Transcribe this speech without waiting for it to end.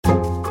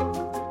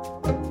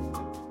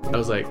I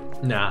was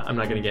like, nah, I'm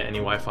not going to get any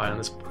Wi-Fi on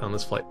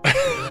this flight.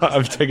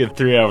 I'm taking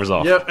 3 hours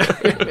off.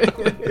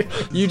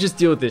 Yep. You just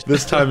deal with this.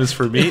 This time is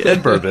for me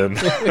and bourbon.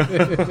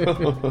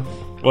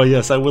 Well,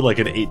 yes, I would like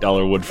an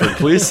 $8 Woodford,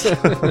 please.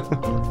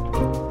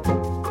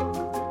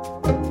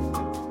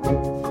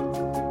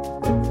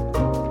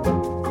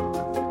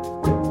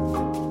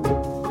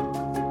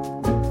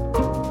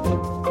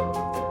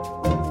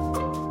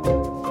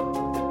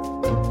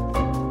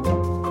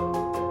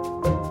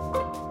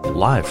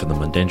 Live from the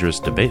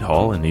Mundangerous Debate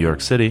Hall in New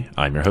York City,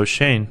 I'm your host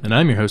Shane. And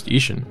I'm your host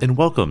Ishan. And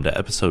welcome to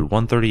episode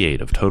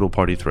 138 of Total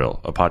Party Thrill,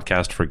 a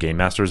podcast for game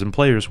masters and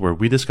players where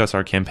we discuss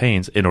our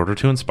campaigns in order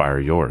to inspire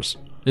yours.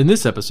 In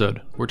this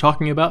episode, we're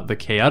talking about the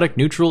chaotic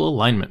neutral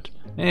alignment,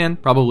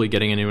 and probably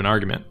getting into an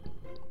argument.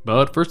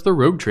 But first, the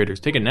rogue traders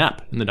take a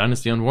nap in the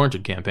Dynasty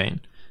Unwarranted campaign,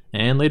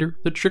 and later,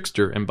 the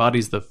Trickster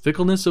embodies the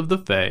fickleness of the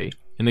Fae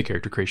in the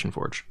Character Creation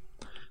Forge.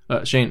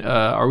 Shane,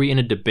 are we in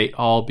a debate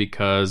hall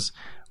because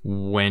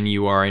when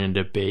you are in a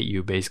debate,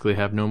 you basically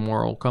have no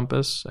moral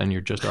compass and you're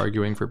just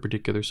arguing for a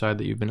particular side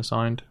that you've been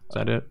assigned? Is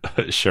that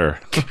it? Sure.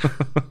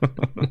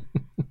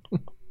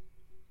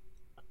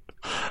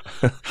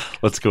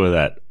 Let's go with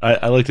that.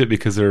 I liked it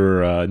because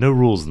there are no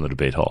rules in the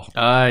debate hall.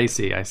 I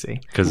see.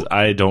 Because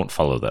I don't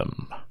follow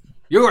them.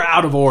 You're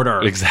out of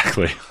order.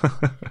 Exactly.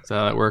 That's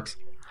how that works.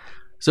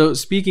 So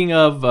speaking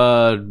of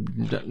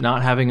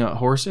not having a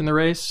horse in the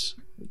race,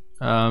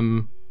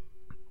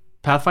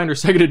 Pathfinder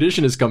 2nd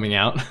Edition is coming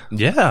out.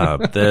 Yeah,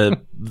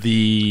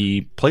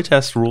 the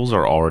playtest rules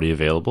are already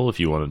available if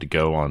you wanted to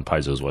go on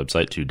Paizo's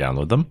website to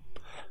download them.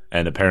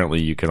 And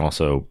apparently you can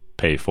also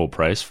pay full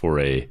price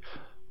for a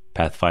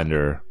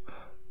Pathfinder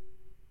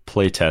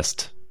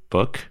playtest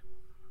book.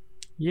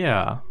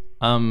 Yeah.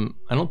 I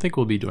don't think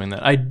we'll be doing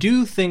that. I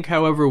do think,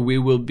 however, we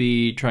will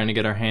be trying to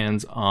get our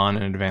hands on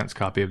an advanced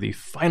copy of the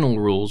final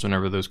rules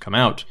whenever those come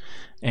out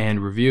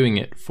and reviewing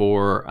it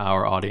for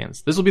our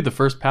audience. This will be the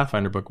first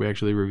Pathfinder book we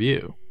actually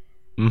review.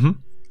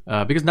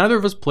 Mm-hmm. Because neither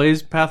of us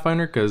plays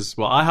Pathfinder because,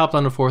 well, I hopped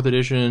onto 4th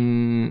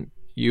edition.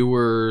 You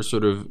were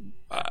sort of...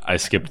 I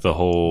skipped the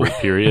whole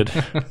period,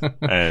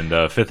 and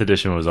 5th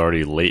edition was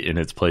already late in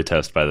its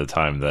playtest by the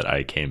time that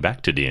I came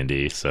back to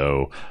D&D,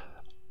 so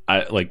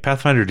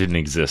Pathfinder didn't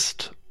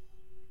exist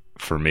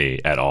for me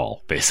at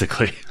all,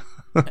 basically.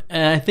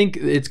 And I think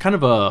it's kind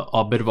of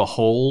a bit of a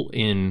hole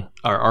in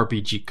our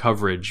RPG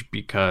coverage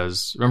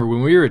because, remember,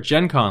 when we were at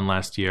Gen Con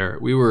last year,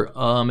 we were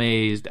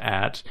amazed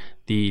at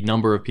the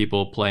number of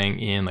people playing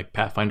in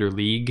Pathfinder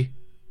League.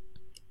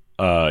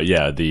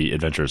 Yeah, the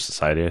Adventurers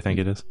Society, I think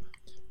it is.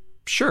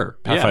 Sure.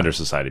 Pathfinder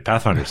Society.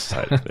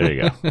 There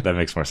you go. That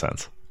makes more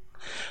sense.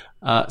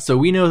 So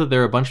we know that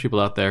there are a bunch of people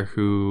out there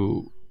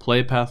who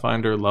play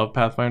Pathfinder, love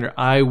Pathfinder.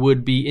 I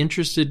would be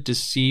interested to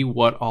see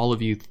what all of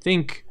you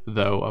think,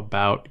 though,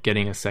 about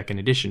getting a 2nd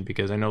edition,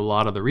 because I know a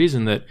lot of the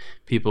reason that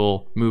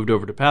people moved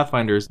over to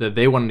Pathfinder is that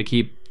they wanted to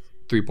keep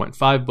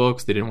 3.5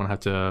 books. They didn't want to have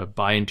to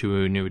buy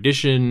into a new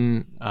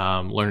edition,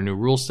 learn a new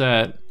rule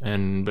set,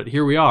 but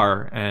here we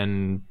are.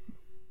 And,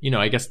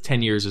 I guess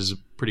 10 years is a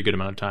pretty good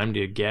amount of time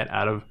to get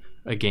out of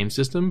a game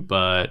system,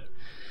 but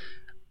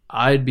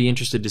I'd be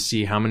interested to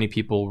see how many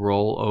people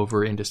roll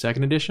over into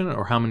 2nd edition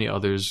or how many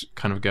others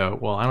kind of go,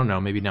 well, I don't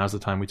know, maybe now's the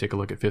time we take a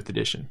look at 5th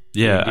edition.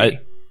 Yeah,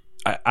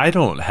 I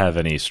don't have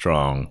any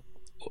strong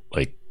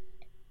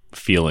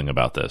feeling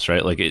about this,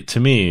 right? To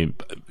me,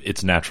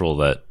 it's natural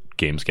that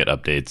games get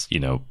updates.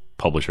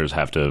 Publishers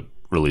have to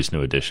release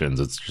new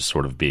editions. It's just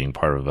sort of being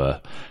part of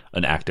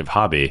an active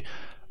hobby.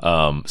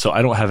 So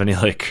I don't have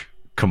any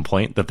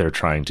complaint that they're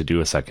trying to do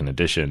a 2nd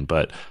edition,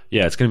 but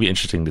yeah, it's going to be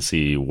interesting to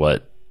see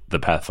what the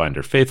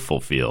Pathfinder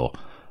faithful feel,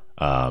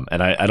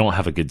 and I don't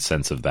have a good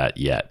sense of that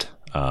yet.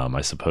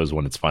 I suppose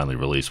when it's finally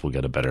released, we'll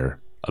get a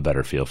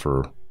better feel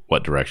for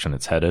what direction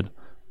it's headed.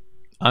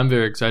 I'm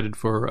very excited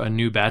for a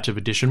new batch of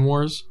Edition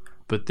Wars,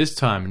 but this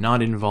time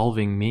not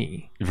involving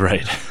me.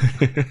 Right.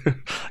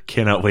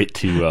 Cannot wait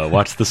to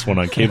watch this one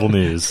on cable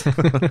news.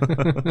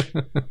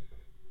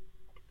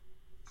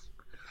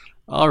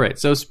 All right,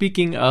 so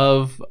speaking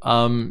of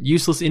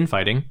useless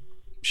infighting,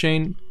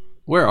 Shane,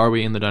 where are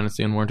we in the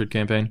Dynasty Unwarranted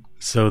campaign?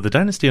 So the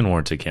Dynasty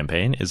Unwarranted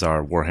campaign is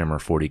our Warhammer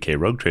 40k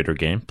Rogue Trader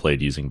game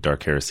played using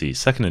Dark Heresy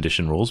 2nd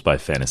edition rules by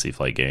Fantasy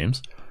Flight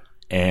Games.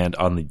 And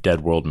on the Dead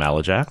World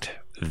Malajact,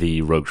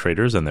 the Rogue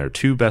Traders and their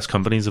 2 best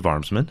companies of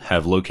armsmen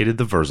have located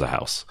the Verza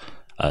House,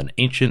 an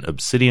ancient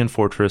obsidian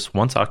fortress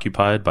once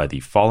occupied by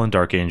the fallen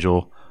Dark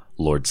Angel,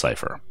 Lord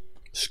Cypher.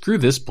 Screw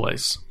this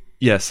place.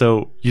 Yeah,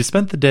 so you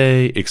spent the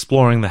day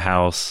exploring the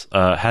house,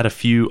 had a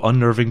few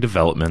unnerving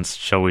developments,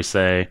 shall we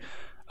say,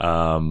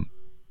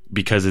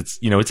 because it's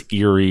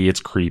eerie, it's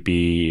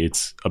creepy,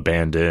 it's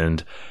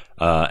abandoned,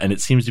 and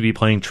it seems to be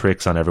playing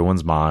tricks on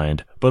everyone's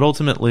mind. But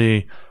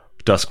ultimately,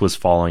 dusk was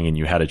falling and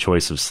you had a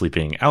choice of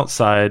sleeping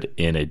outside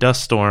in a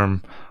dust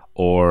storm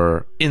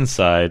or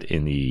inside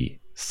in the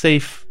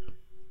safe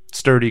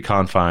sturdy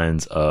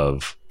confines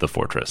of the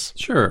fortress.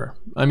 Sure.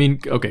 I mean,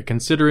 okay,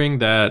 considering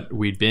that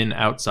we'd been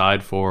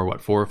outside for,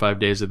 4 or 5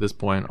 days at this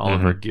point, all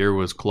of our gear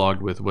was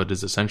clogged with what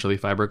is essentially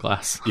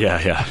fiberglass.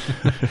 Yeah.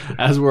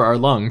 As were our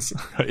lungs.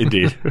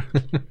 Indeed.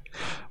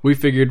 We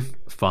figured,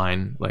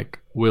 fine,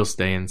 we'll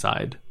stay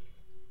inside.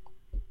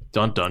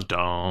 Dun dun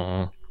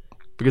dun.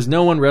 Because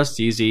no one rests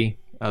easy.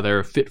 There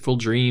are fitful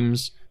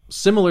dreams,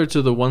 similar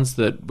to the ones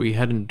that we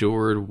had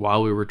endured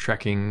while we were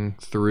trekking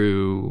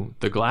through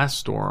the glass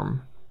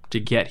storm to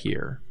get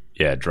here.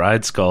 Yeah,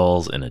 dried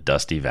skulls in a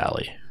dusty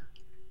valley.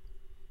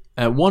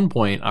 At one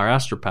point, our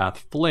astropath,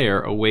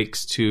 Flare,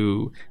 awakes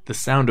to the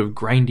sound of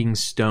grinding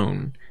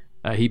stone.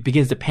 He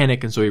begins to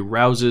panic, and so he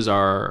rouses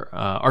our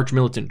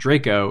arch-militant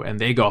Draco, and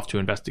they go off to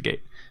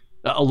investigate.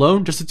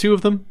 Alone? Just the two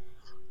of them?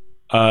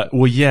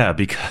 Well, yeah,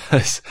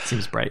 because...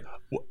 Seems bright.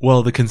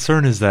 Well, the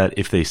concern is that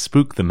if they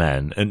spook the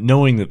men, and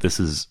knowing that this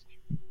is...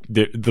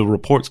 The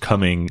reports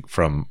coming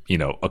from,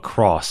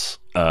 across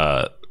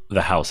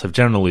the house have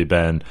generally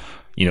been,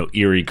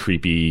 eerie,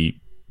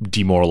 creepy,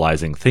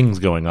 demoralizing things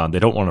going on. They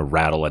don't want to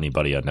rattle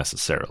anybody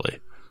unnecessarily.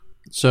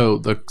 So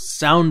the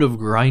sound of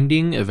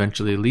grinding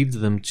eventually leads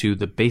them to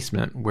the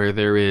basement, where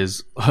there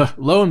is,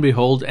 lo and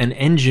behold, an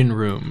engine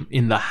room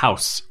in the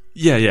house.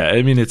 Yeah.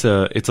 I mean, it's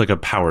like a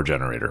power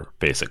generator,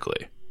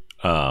 basically.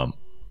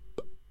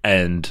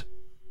 And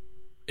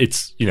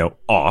it's,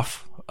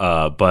 off.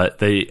 But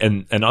they,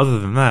 and other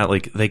than that,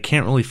 they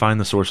can't really find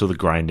the source of the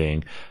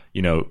grinding.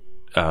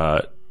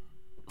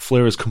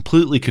 Flare is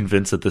completely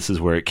convinced that this is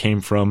where it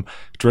came from.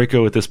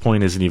 Draco at this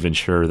point isn't even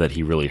sure that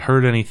he really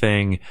heard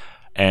anything.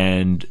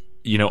 And,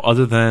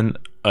 other than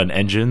an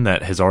engine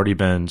that has already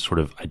been sort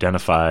of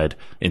identified,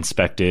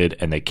 inspected,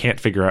 and they can't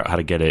figure out how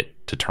to get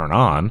it to turn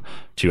on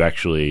to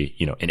actually,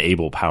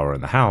 enable power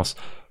in the house,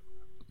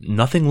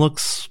 nothing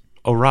looks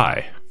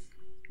awry.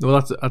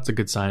 Well, that's a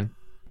good sign.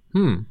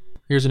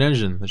 Here's an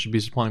engine that should be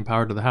supplying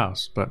power to the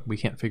house, but we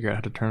can't figure out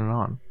how to turn it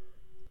on.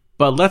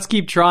 But let's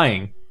keep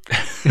trying.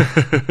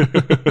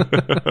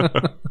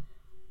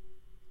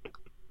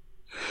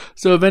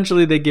 So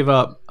eventually they give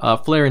up.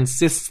 Flare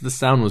insists the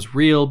sound was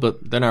real,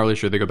 but they're not really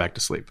sure. They go back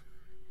to sleep.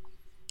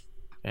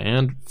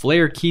 And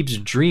Flare keeps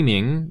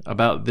dreaming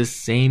about this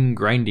same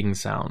grinding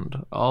sound,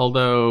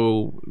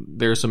 although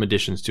there are some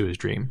additions to his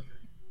dream.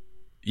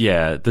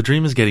 Yeah, the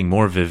dream is getting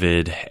more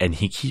vivid, and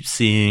he keeps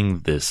seeing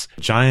this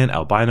giant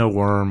albino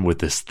worm with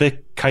this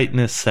thick,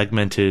 chitinous,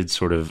 segmented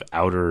sort of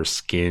outer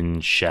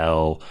skin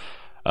shell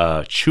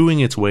chewing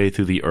its way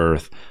through the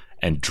earth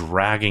and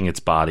dragging its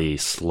body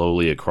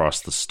slowly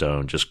across the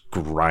stone, just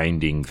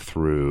grinding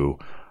through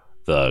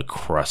the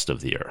crust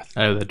of the earth.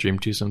 I have that dream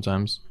too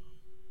sometimes.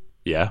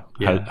 Yeah?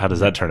 How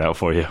does that turn out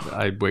for you?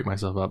 I wake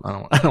myself up. I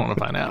don't want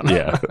to find out.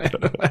 Yeah. I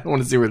don't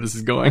want to see where this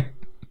is going.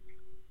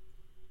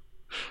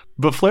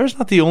 But Flare's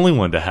not the only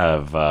one to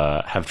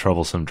have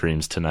troublesome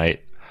dreams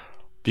tonight,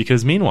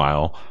 because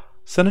meanwhile,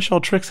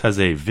 Seneschal Trix has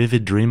a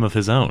vivid dream of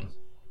his own.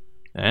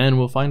 And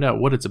we'll find out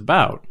what it's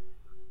about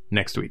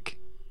next week.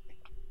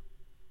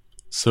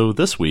 So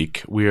this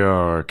week, we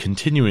are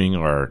continuing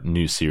our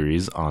new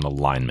series on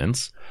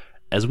alignments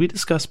as we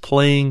discuss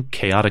playing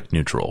chaotic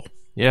neutral.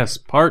 Yes,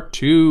 part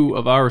 2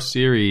 of our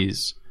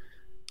series.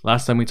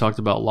 Last time we talked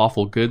about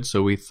lawful good,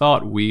 so we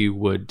thought we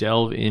would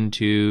delve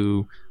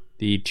into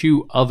the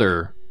 2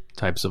 other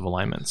types of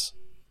alignments,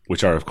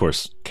 which are, of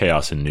course,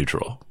 chaos and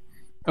neutral.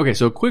 Okay,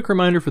 so a quick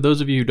reminder for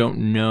those of you who don't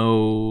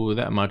know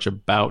that much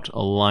about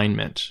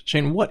alignment.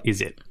 Shane, what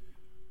is it?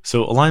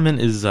 So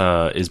alignment is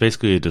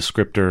basically a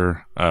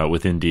descriptor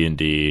within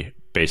D&D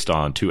based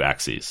on 2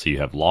 axes. So you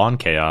have law and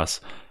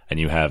chaos, and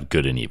you have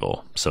good and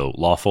evil. So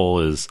lawful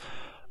is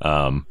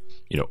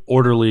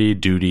orderly,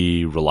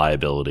 duty,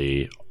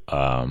 reliability.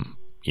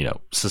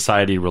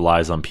 Society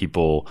relies on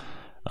people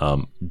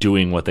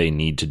doing what they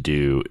need to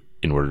do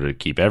in order to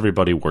keep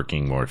everybody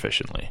working more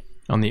efficiently.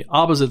 On the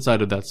opposite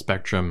side of that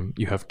spectrum,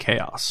 you have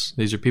chaos.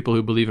 These are people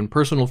who believe in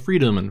personal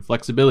freedom and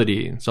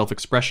flexibility and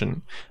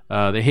self-expression.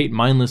 They hate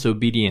mindless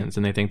obedience,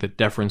 and they think that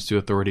deference to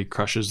authority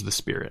crushes the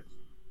spirit.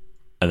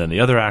 And then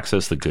the other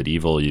axis, the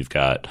good-evil, you've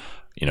got,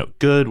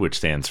 good, which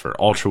stands for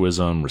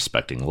altruism,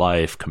 respecting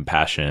life,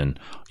 compassion.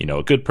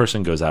 A good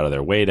person goes out of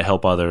their way to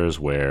help others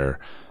where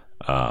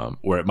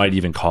it might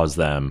even cause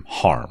them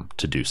harm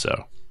to do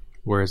so.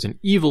 Whereas an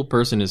evil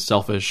person is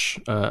selfish,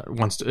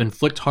 wants to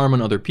inflict harm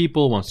on other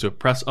people, wants to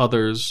oppress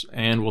others,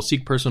 and will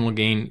seek personal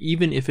gain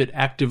even if it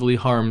actively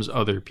harms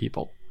other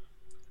people.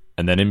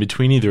 And then in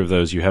between either of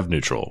those, you have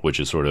neutral, which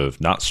is sort of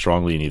not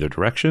strongly in either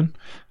direction,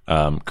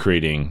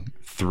 creating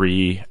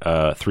three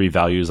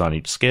values on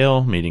each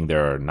scale, meaning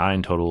there are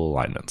 9 total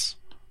alignments.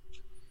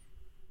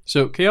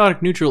 So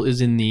chaotic neutral is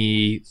in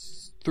the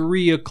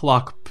 3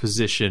 o'clock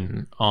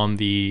position on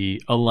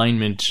the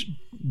alignment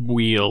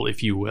wheel,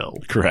 if you will.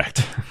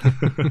 Correct.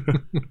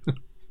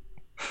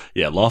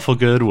 Yeah, lawful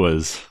good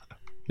was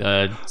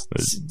 10:30.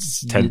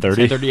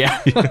 10:30,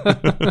 yeah.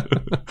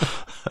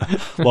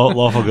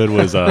 Lawful good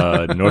was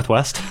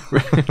northwest.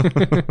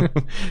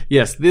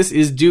 Yes, this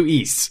is due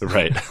east.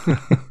 Right.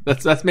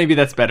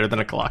 That's better than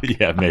a clock.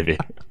 Yeah, maybe.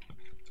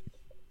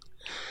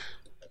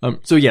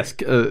 So yes,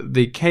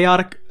 the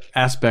chaotic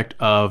aspect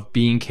of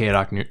being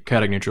chaotic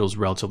neutral is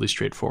relatively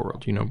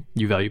straightforward.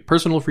 You value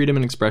personal freedom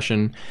and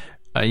expression,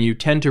 and you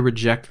tend to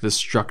reject the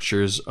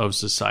structures of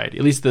society,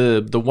 at least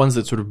the ones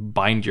that sort of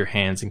bind your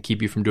hands and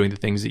keep you from doing the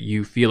things that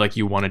you feel like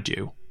you want to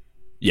do.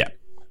 Yeah.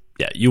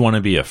 You want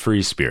to be a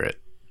free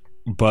spirit.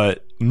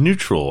 But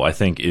neutral, I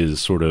think,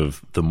 is sort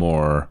of the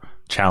more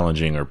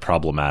challenging or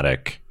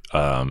problematic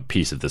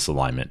piece of this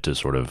alignment to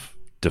sort of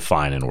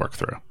define and work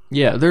through.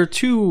 Yeah, there are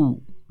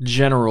two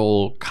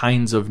general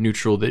kinds of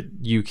neutral that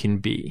you can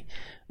be.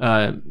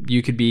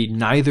 You could be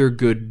neither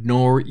good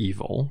nor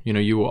evil.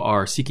 You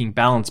are seeking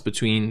balance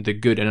between the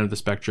good end of the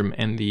spectrum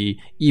and the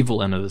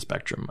evil end of the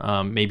spectrum.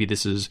 Maybe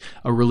this is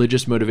a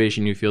religious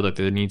motivation. You feel that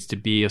there needs to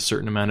be a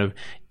certain amount of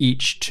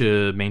each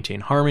to maintain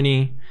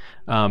harmony.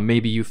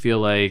 Maybe you feel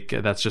like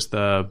that's just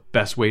the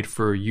best way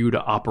for you to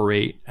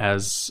operate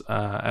as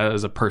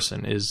a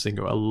person is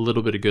a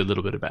little bit of good, a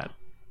little bit of bad.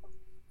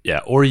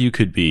 Yeah, or you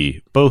could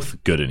be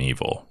both good and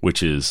evil,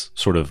 which is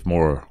sort of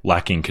more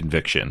lacking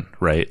conviction,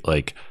 right?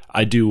 Like,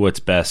 I do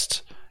what's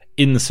best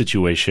in the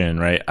situation,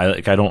 right?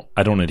 I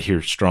don't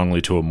adhere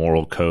strongly to a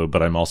moral code,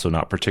 but I'm also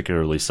not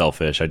particularly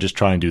selfish. I just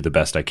try and do the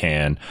best I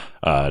can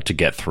to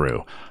get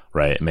through,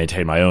 right? And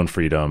maintain my own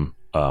freedom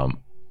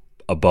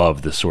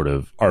above the sort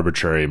of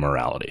arbitrary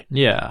morality.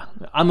 Yeah,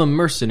 I'm a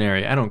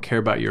mercenary. I don't care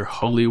about your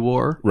holy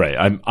war.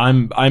 Right.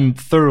 I'm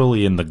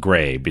thoroughly in the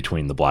gray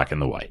between the black and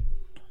the white.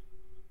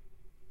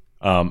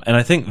 And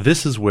I think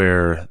this is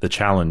where the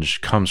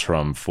challenge comes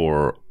from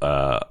for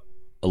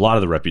a lot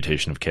of the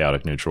reputation of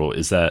chaotic neutral,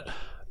 is that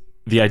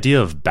the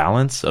idea of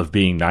balance, of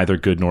being neither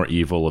good nor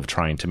evil, of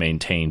trying to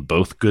maintain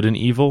both good and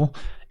evil,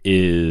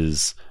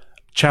 is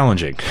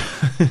challenging,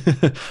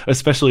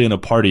 especially in a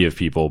party of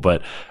people.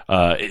 But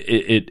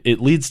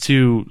it leads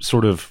to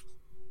sort of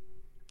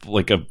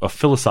like a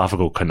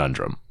philosophical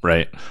conundrum,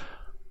 right?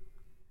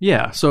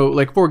 Yeah. So,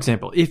 like, for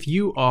example, if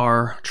you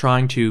are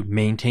trying to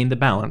maintain the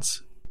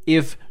balance,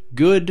 if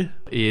good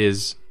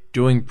is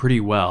doing pretty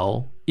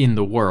well in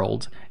the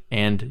world,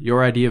 and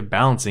your idea of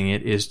balancing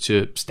it is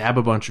to stab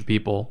a bunch of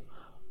people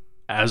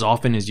as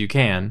often as you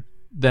can,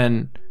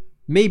 then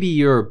maybe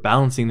you're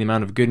balancing the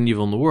amount of good and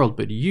evil in the world,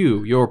 but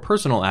your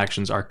personal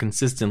actions are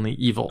consistently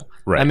evil.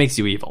 Right. That makes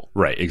you evil.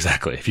 Right,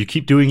 exactly. If you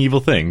keep doing evil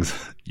things,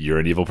 you're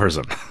an evil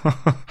person.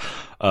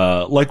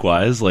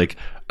 Likewise, like,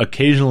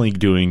 occasionally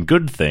doing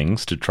good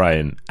things to try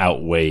and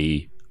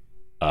outweigh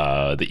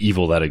the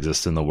evil that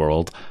exists in the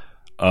world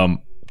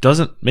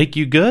doesn't make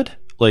you good.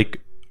 Like,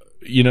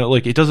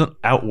 it doesn't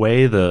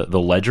outweigh the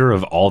ledger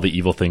of all the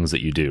evil things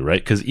that you do,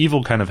 right? Because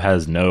evil kind of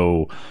has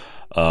no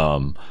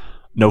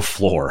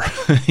floor.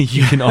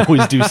 You can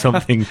always do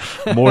something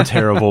more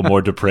terrible,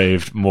 more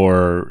depraved,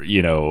 more,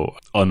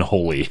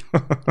 unholy.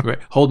 Right.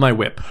 Hold my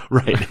whip.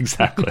 Right,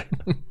 exactly.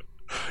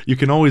 You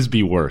can always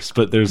be worse,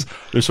 but there's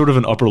sort of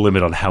an upper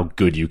limit on how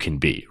good you can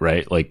be,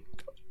 right? Like,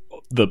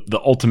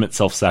 the ultimate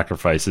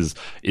self-sacrifice is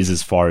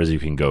as far as you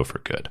can go for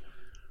good.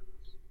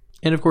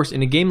 And of course,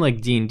 in a game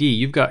like D&D,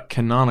 you've got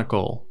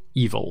canonical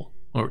evil,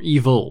 or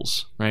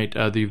evils, right?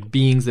 The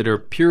beings that are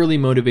purely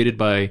motivated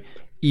by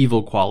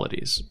evil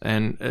qualities.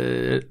 And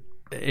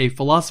a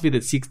philosophy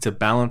that seeks to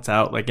balance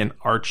out like an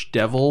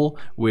archdevil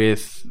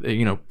with,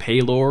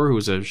 Paylor,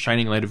 who's a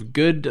shining light of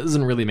good,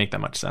 doesn't really make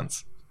that much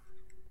sense.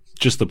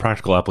 Just the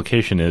practical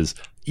application is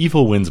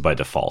evil wins by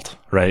default,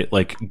 right?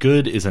 Like,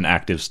 good is an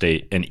active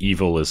state and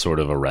evil is sort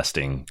of a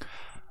resting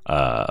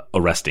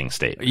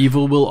state.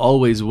 Evil will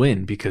always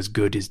win because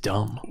good is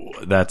dumb.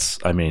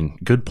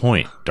 Good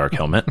point, Dark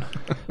Helmet.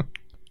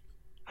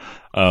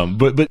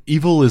 But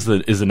evil is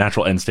the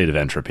natural end state of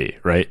entropy,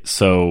 right?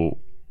 So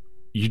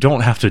you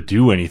don't have to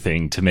do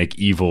anything to make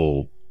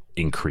evil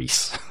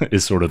increase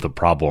is sort of the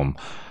problem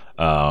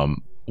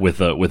with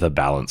a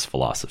balanced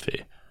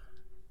philosophy.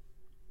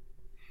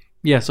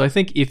 Yeah, so I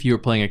think if you're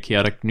playing a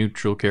chaotic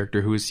neutral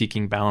character who is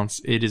seeking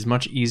balance, it is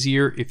much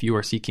easier if you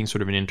are seeking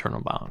sort of an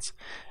internal balance.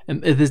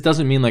 And this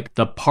doesn't mean like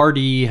the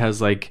party has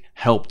like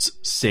helped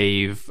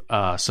save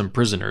some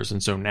prisoners,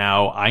 and so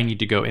now I need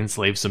to go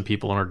enslave some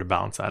people in order to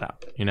balance that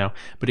out,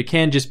 But it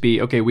can just be,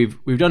 okay, we've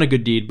done a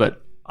good deed,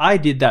 but I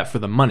did that for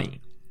the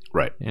money.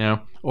 Right.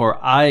 Or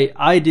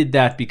I did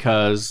that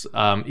because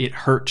it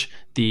hurt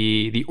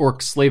the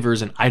orc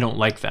slavers and I don't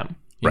like them.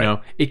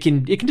 It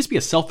can just be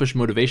a selfish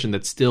motivation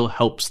that still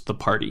helps the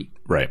party.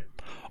 Right.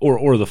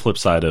 Or the flip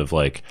side of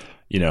like,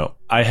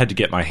 I had to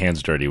get my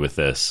hands dirty with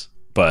this,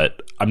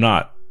 but I'm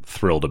not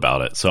thrilled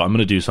about it. So I'm going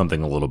to do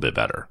something a little bit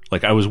better.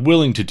 Like, I was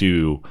willing to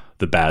do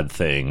the bad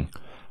thing,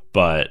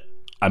 but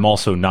I'm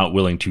also not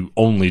willing to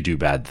only do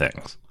bad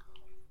things.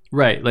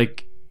 Right.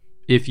 Like,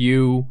 if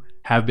you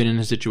have been in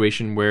a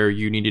situation where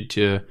you needed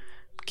to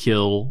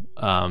kill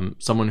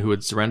someone who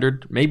had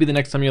surrendered, maybe the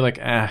next time you're like,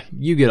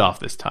 you get off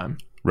this time.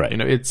 Right.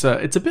 It's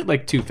a bit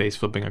like Two-Face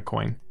flipping a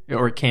coin,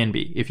 or it can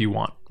be if you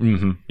want.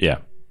 Mm-hmm. Yeah.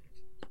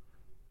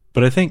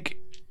 But I think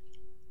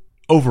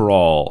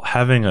overall,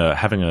 having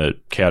a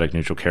chaotic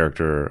neutral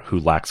character who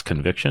lacks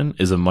conviction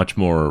is a much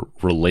more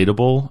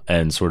relatable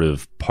and sort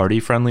of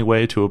party-friendly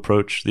way to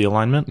approach the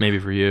alignment. Maybe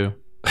for you.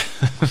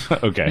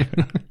 Okay.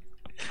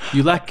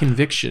 You lack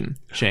conviction,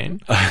 Shane.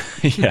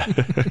 Yeah.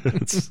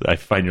 I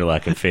find your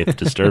lack of faith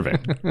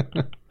disturbing.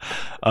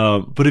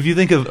 But if you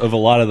think of a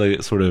lot of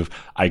the sort of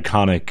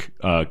iconic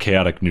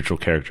chaotic neutral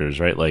characters,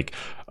 right? Like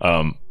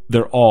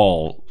they're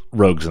all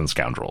rogues and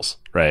scoundrels,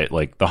 right?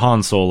 Like the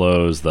Han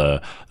Solos,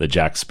 the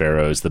Jack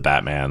Sparrows, the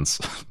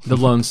Batmans, The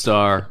Lone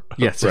Star.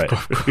 Yes, right.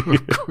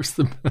 of course.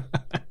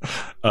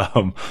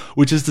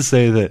 Which is to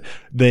say that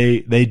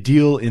they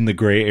deal in the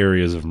gray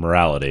areas of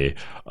morality,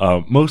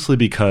 mostly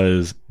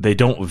because they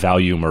don't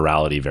value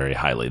morality very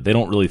highly. They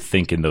don't really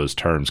think in those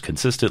terms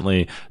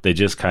consistently. They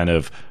just kind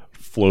of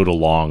float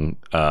along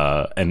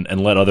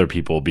and let other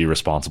people be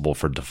responsible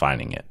for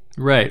defining it.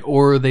 Right.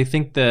 Or they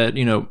think that,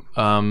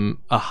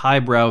 a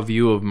highbrow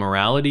view of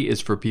morality is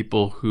for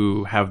people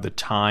who have the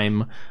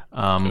time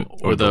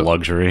or the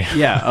luxury.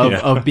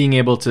 Of being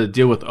able to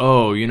deal with,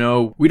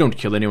 we don't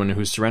kill anyone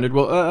who's surrendered.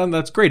 Well,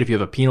 that's great if you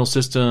have a penal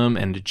system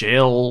and a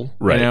jail,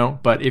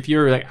 right. But if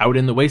you're like out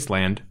in the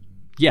wasteland,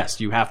 yes,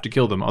 you have to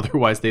kill them.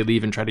 Otherwise, they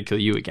leave and try to kill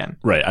you again.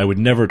 Right. I would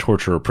never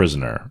torture a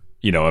prisoner,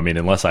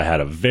 unless I had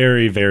a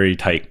very, very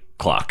tight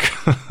clock.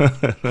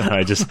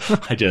 I just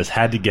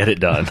had to get it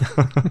done.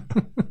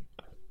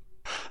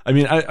 I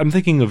mean, I'm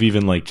thinking of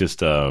even like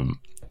just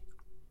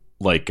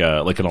like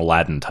an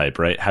Aladdin type,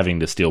 right? Having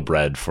to steal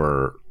bread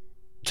to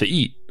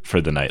eat for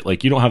the night.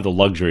 Like you don't have the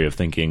luxury of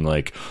thinking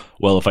like,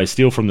 well, if I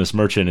steal from this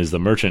merchant, is the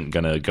merchant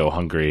gonna go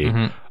hungry?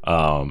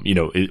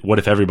 Mm-hmm. What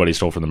if everybody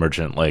stole from the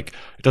merchant? Like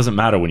it doesn't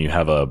matter when you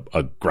have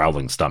a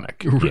growling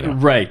stomach.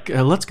 Right.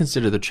 Let's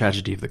consider the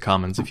tragedy of the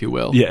commons, if you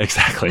will. Yeah,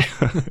 exactly.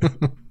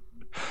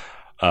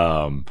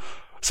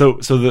 So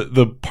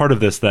the part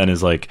of this then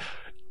is like,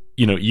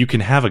 you can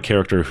have a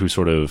character who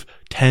sort of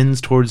tends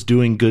towards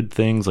doing good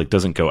things, like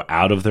doesn't go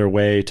out of their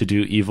way to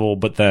do evil,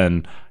 but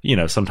then,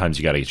 sometimes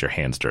you got to get your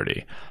hands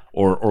dirty.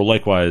 Or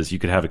likewise, you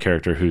could have a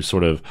character who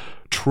sort of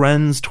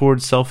trends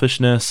towards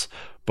selfishness,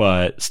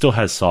 but still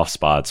has soft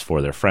spots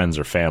for their friends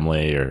or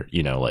family or,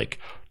 like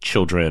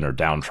children or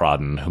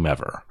downtrodden,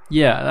 whomever.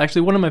 Yeah,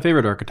 actually, one of my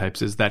favorite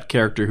archetypes is that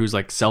character who's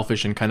like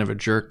selfish and kind of a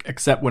jerk,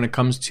 except when it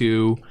comes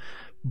to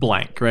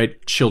blank,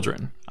 right?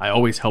 Children. I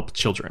always help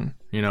children.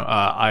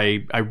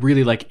 I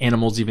really like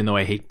animals even though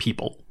I hate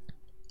people.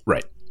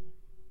 Right.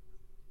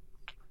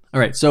 All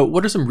right, so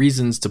what are some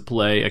reasons to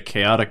play a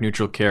chaotic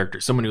neutral character?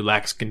 Someone who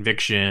lacks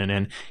conviction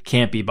and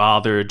can't be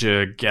bothered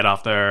to get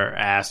off their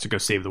ass to go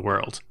save the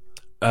world.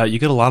 You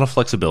get a lot of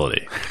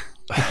flexibility.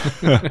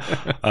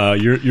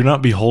 You're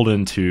not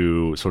beholden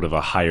to sort of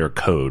a higher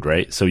code,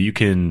 right? So you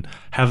can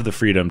have the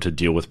freedom to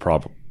deal with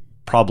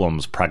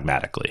problems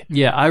pragmatically.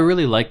 Yeah, I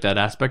really like that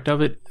aspect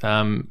of it.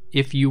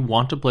 If you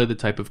want to play the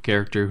type of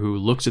character who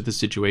looks at the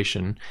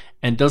situation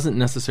and doesn't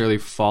necessarily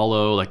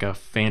follow like a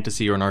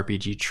fantasy or an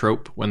RPG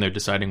trope when they're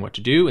deciding what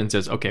to do and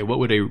says, okay, what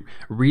would a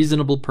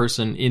reasonable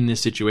person in this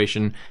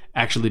situation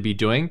actually be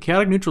doing?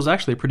 Chaotic neutral is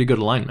actually a pretty good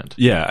alignment.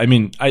 Yeah, I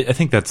mean, I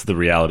think that's the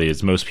reality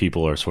is most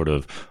people are sort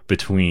of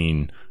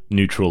between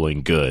neutral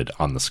and good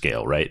on the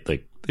scale, right?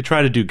 Like they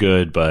try to do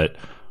good, but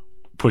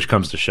push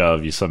comes to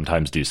shove, you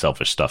sometimes do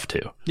selfish stuff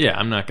too. Yeah,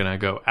 I'm not going to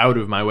go out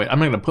of my way. I'm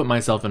not going to put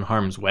myself in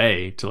harm's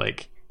way to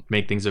like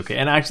make things okay.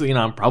 And actually,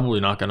 I'm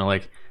probably not going to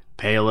like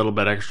pay a little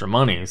bit extra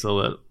money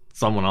so that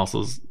someone else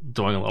is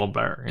doing a little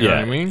better. You know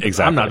what I mean?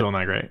 Exactly. I'm not doing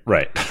that great.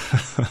 Right.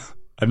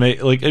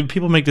 And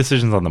people make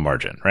decisions on the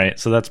margin, right?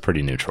 So that's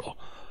pretty neutral.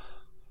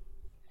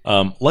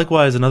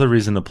 Likewise, another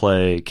reason to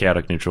play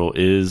chaotic neutral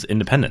is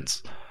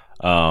independence.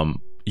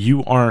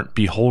 You aren't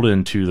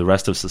beholden to the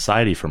rest of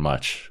society for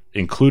much,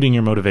 including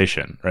your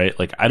motivation, right?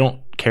 Like, I don't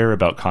care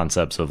about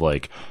concepts of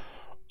like,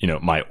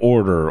 my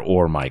order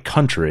or my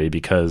country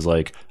because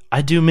like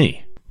I do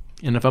me.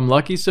 And if I'm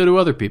lucky, so do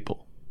other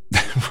people.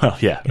 Well,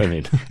 yeah, I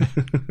mean.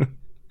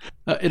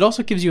 It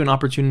also gives you an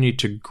opportunity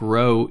to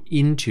grow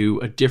into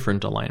a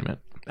different alignment.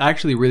 I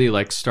actually really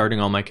like starting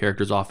all my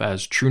characters off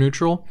as true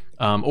neutral,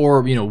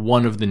 or,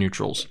 one of the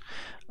neutrals.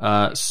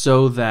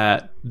 So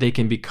that they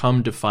can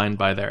become defined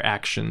by their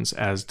actions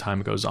as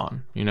time goes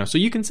on. So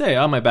you can say,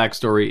 my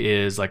backstory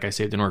is like I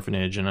saved an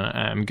orphanage and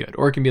I'm good.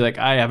 Or it can be like,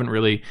 I haven't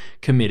really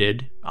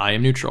committed, I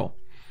am neutral.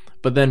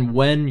 But then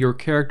when your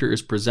character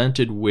is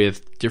presented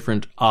with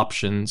different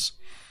options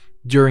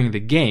during the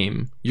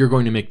game, you're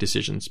going to make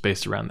decisions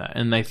based around that.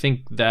 And I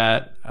think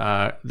that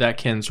that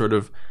can sort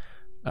of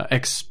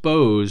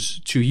expose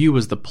to you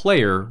as the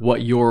player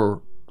what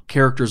your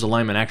character's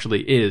alignment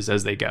actually is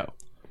as they go.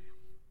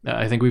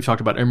 I think we've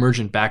talked about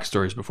emergent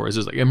backstories before. This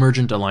is like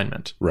emergent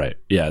alignment. Right.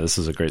 Yeah, this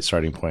is a great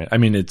starting point. I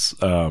mean, it's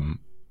sort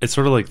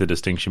of like the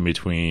distinction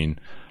between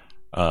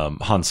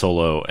Han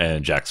Solo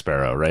and Jack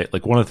Sparrow, right?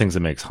 Like one of the things that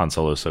makes Han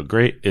Solo so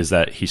great is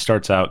that he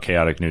starts out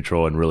chaotic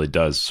neutral and really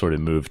does sort of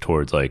move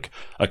towards like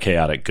a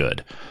chaotic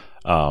good.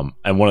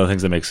 And one of the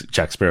things that makes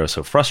Jack Sparrow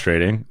so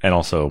frustrating and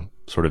also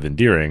sort of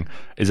endearing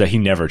is that he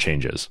never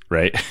changes,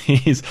 right?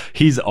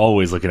 He's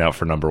always looking out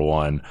for number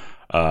one.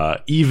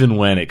 Even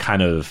when it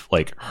kind of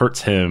like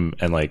hurts him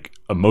and like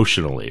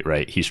emotionally,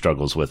 right? He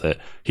struggles with it.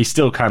 He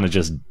still kind of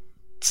just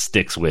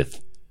sticks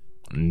with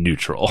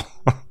neutral.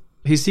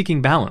 He's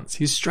seeking balance.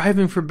 He's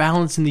striving for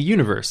balance in the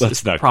universe.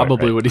 That's not probably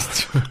quite right. what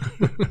he's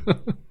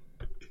doing.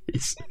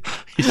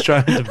 He's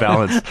trying to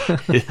balance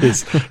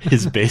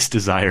his base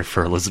desire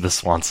for Elizabeth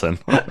Swanson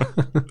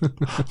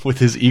with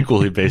his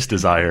equally base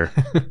desire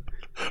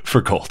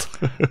for Colt.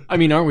 I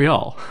mean, aren't we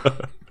all?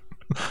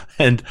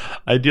 And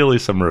ideally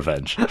some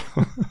revenge.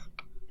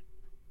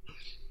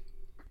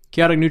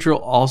 Chaotic Neutral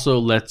also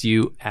lets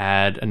you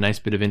add a nice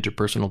bit of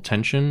interpersonal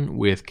tension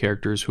with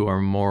characters who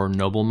are more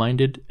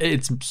noble-minded.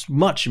 It's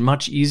much,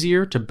 much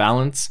easier to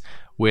balance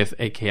with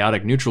a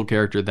chaotic neutral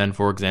character than,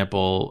 for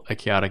example, a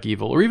chaotic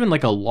evil, or even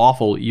like a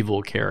lawful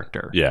evil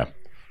character. Yeah.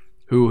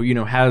 Who,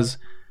 has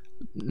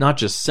not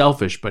just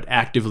selfish, but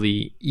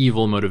actively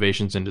evil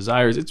motivations and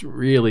desires. It's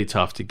really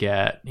tough to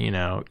get,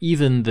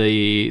 even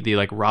the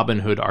like Robin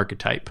Hood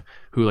archetype,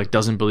 who like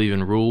doesn't believe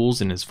in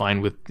rules and is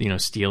fine with,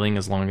 stealing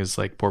as long as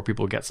like poor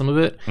people get some of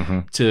it,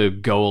 to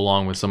go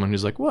along with someone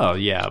who's like, well,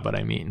 yeah, but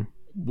I mean,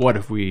 what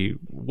if we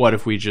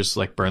just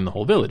like burn the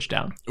whole village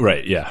down?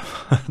 Right. Yeah.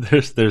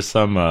 There's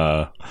some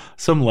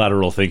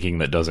lateral thinking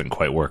that doesn't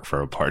quite work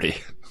for a party.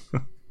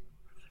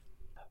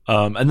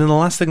 And then the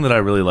last thing that I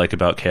really like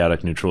about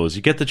Chaotic Neutral is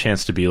you get the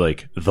chance to be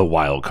like the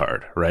wild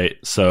card, right?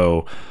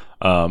 So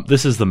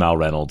this is the Mal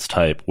Reynolds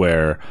type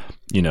where,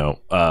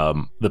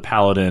 the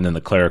paladin and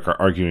the cleric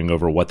are arguing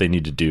over what they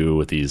need to do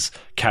with these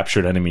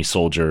captured enemy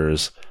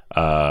soldiers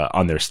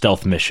on their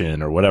stealth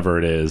mission or whatever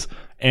it is.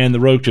 And the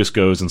rogue just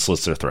goes and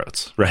slits their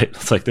throats, right?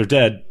 It's like they're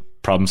dead,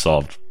 problem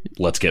solved,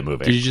 let's get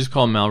moving. Did you just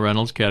call Mal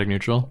Reynolds Chaotic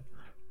Neutral?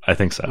 I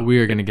think so. We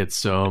are going to get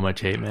so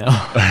much hate mail.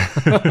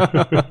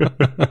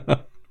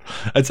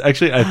 It's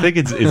actually, I think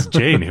it's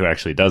Jane who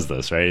actually does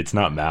this, right? It's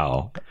not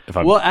Mal.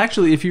 Well,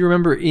 actually, if you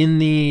remember in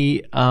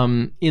the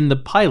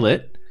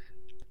pilot,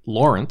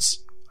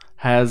 Lawrence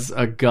has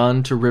a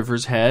gun to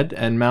River's head,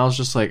 and Mal's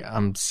just like,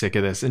 I'm sick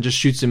of this, and just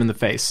shoots him in the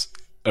face.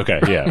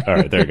 Okay, yeah, all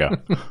right, there you go.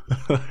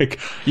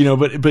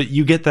 But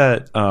you get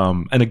that,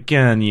 and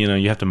again,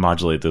 you have to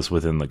modulate this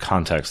within the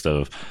context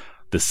of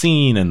the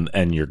scene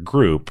and your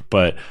group,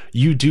 but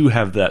you do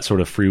have that sort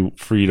of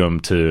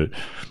freedom to,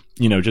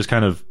 just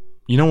kind of,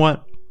 you know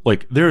what?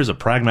 Like, there is a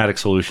pragmatic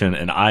solution,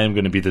 and I am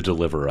going to be the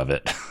deliverer of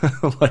it.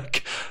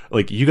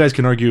 like you guys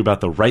can argue about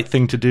the right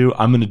thing to do.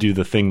 I'm going to do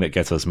the thing that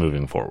gets us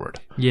moving forward.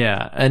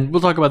 Yeah, and we'll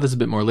talk about this a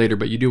bit more later,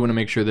 but you do want to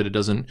make sure that it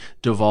doesn't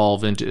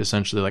devolve into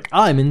essentially like,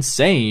 I'm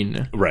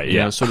insane. Right,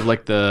 yeah. Sort of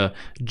like the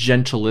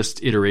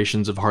gentlest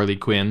iterations of Harley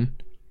Quinn.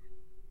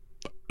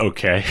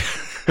 Okay.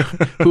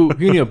 who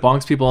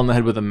bonks people on the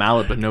head with a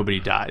mallet, but nobody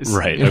dies.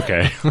 Right,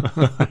 okay.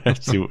 I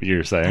see what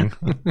you're saying.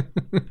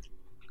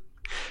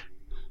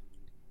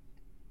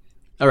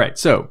 All right,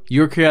 so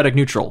you're chaotic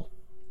neutral.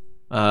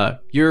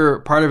 You're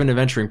part of an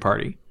adventuring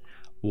party.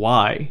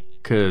 Why?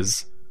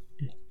 Because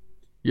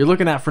you're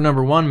looking out for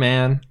number one,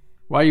 man.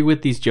 Why are you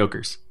with these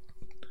jokers?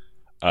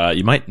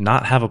 You might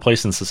not have a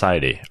place in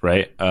society,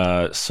 right?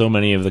 So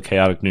many of the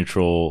chaotic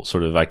neutral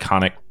sort of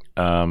iconic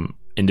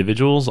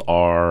individuals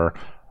are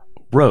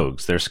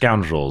rogues. They're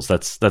scoundrels.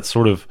 That's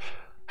sort of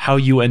how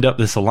you end up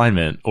this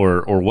alignment,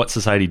 or what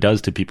society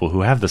does to people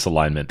who have this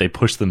alignment. They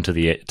push them to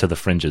the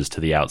fringes, to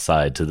the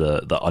outside, to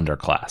the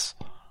underclass.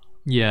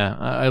 Yeah,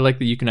 I like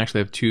that you can actually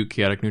have two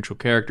chaotic neutral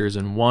characters,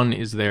 and one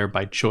is there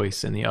by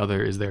choice, and the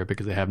other is there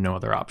because they have no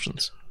other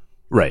options.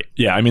 Right.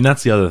 Yeah, I mean,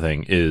 that's the other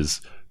thing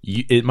is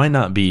it might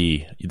not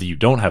be that you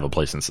don't have a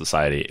place in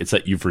society. It's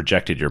that you've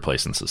rejected your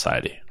place in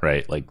society,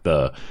 right? Like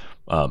the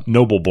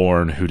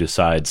noble-born who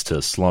decides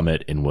to slum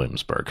it in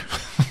Williamsburg.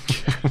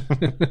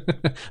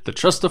 The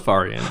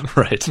Trustafarian.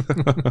 Right.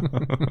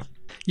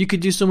 You could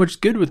do so much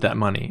good with that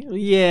money.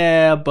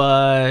 Yeah,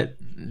 but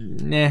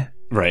nah.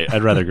 Right.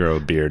 I'd rather grow a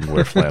beard and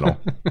wear flannel.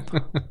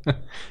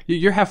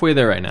 You're halfway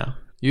there right now.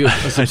 You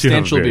have a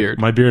substantial beard.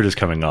 My beard is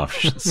coming off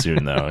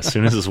soon, though. As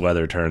soon as this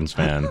weather turns,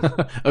 man.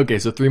 Okay,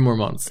 so 3 more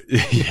months.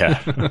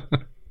 Yeah.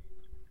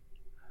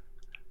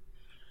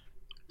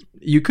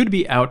 You could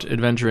be out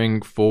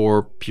adventuring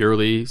for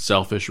purely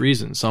selfish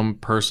reasons, some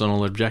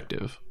personal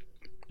objective.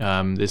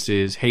 This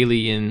is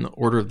Haley in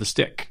Order of the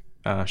Stick.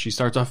 She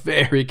starts off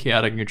very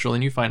chaotic neutral,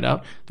 and you find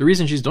out the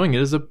reason she's doing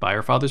it is by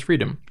her father's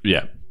freedom.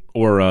 Yeah,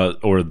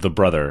 or the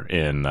brother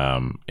in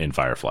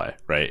Firefly,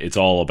 right? It's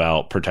all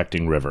about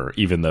protecting River,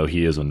 even though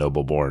he is a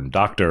noble-born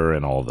doctor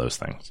and all of those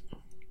things.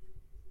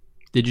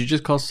 Did you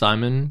just call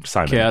Simon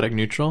chaotic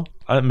neutral?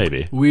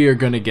 Maybe. We are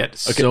going to get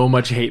so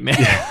much hate mail.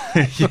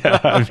 Yeah,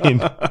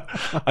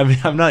 I mean,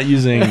 I'm not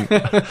using.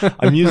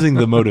 I'm using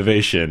the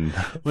motivation.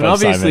 But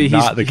obviously,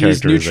 Simon, not the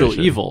he's characterization.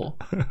 neutral evil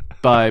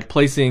by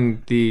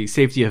placing the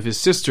safety of his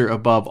sister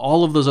above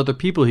all of those other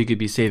people he could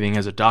be saving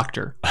as a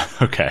doctor.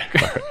 Okay,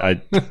 all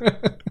right.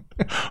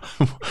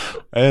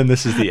 And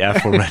this is the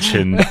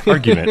aforementioned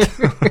argument.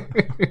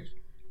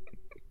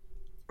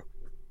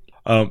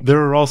 There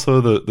are also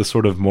the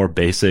sort of more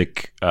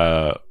basic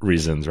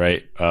reasons,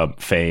 right?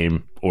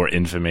 Fame or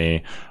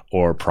infamy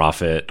or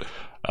profit.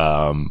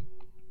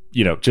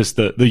 Just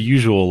the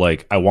usual,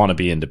 like, I want to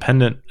be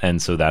independent,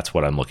 and so that's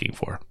what I'm looking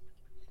for.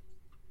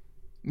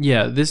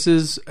 Yeah, this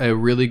is a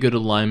really good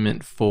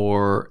alignment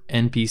for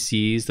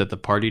NPCs that the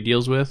party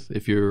deals with.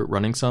 If you're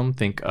running some,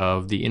 think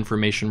of the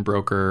information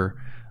broker,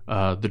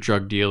 the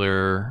drug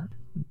dealer.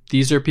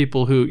 These are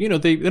people who,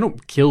 they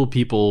don't kill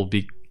people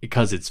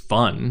because it's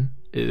fun.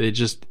 They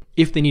just,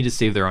 if they need to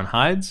save their own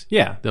hides,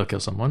 yeah, they'll kill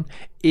someone.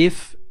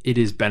 If it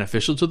is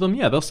beneficial to them,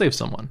 yeah, they'll save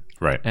someone.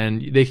 Right.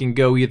 And they can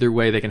go either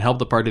way. They can help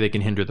the party, they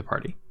can hinder the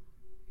party.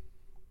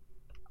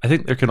 I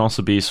think there can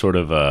also be sort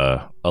of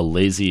a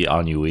lazy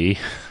ennui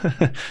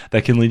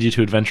that can lead you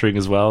to adventuring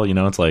as well.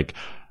 It's like,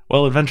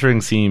 well,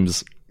 adventuring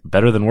seems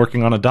better than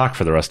working on a dock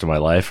for the rest of my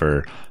life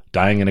or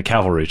dying in a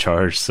cavalry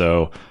charge.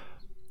 So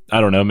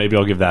I don't know, maybe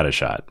I'll give that a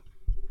shot.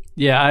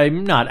 Yeah,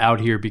 I'm not out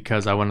here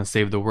because I want to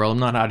save the world. I'm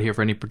not out here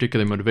for any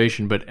particular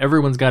motivation, but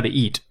everyone's got to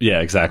eat.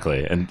 Yeah,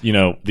 exactly. And,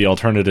 the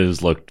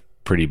alternatives looked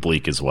pretty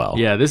bleak as well.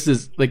 Yeah, this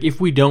is like,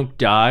 if we don't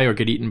die or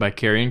get eaten by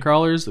carrion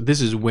crawlers, this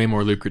is way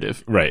more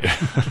lucrative. Right.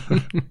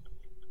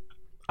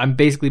 I'm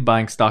basically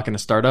buying stock in a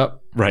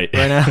startup right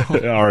now.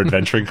 Our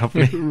adventuring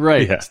company.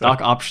 Right. Yeah.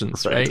 Stock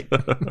options, right?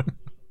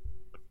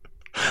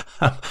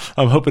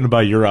 I'm hoping to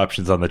buy your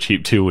options on the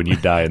cheap too when you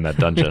die in that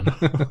dungeon.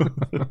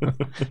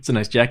 It's a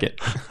nice jacket.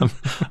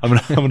 I'm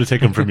gonna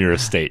take them from your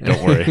estate.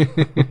 Don't worry.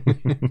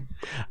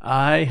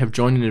 I have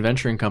joined an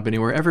adventuring company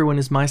where everyone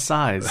is my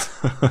size.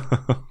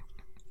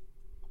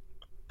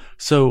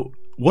 So,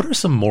 what are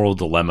some moral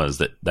dilemmas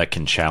that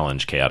can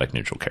challenge chaotic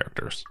neutral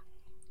characters?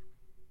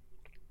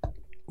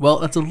 Well,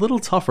 that's a little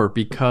tougher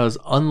because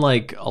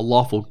unlike a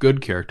lawful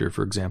good character,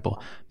 for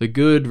example, the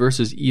good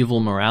versus evil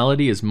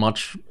morality is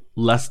much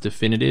less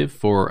definitive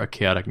for a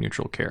chaotic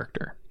neutral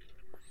character.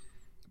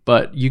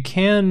 But you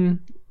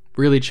can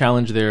really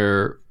challenge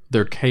their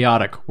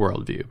chaotic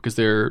worldview because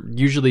they're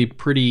usually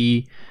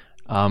pretty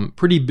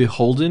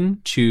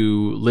beholden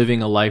to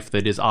living a life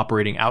that is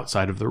operating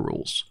outside of the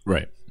rules.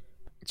 Right.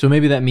 So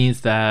maybe that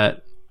means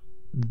that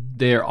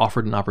they're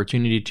offered an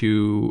opportunity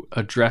to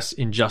address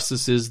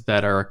injustices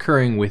that are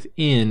occurring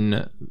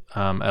within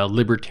a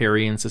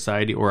libertarian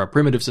society or a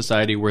primitive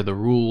society where the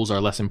rules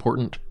are less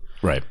important.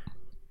 Right.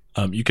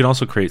 You can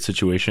also create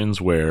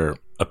situations where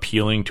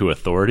appealing to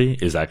authority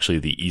is actually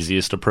the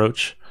easiest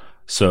approach.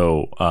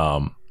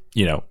 So,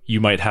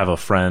 you might have a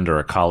friend or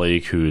a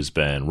colleague who's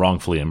been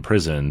wrongfully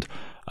imprisoned.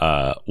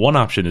 One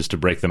option is to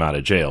break them out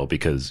of jail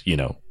because,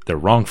 they're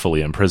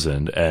wrongfully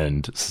imprisoned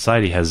and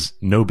society has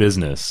no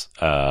business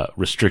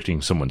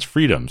restricting someone's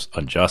freedoms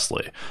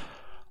unjustly.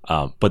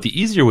 But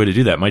the easier way to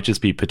do that might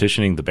just be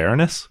petitioning the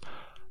Baroness.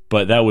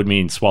 But that would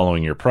mean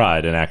swallowing your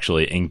pride and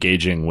actually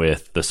engaging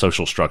with the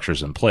social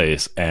structures in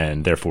place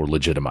and therefore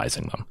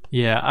legitimizing them.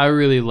 Yeah, I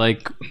really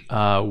like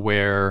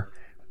where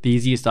the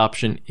easiest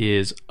option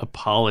is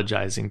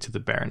apologizing to the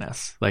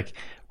Baroness. Like,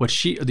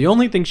 the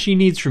only thing she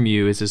needs from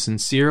you is a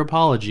sincere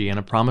apology and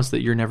a promise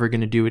that you're never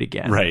going to do it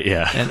again. Right,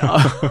 yeah. And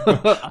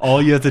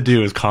all you have to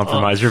do is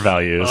compromise your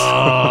values.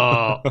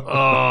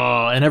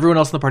 And everyone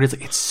else in the party is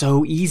like, it's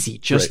so easy.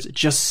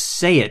 Just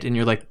say it. And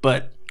you're like,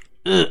 but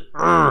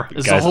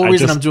it's the whole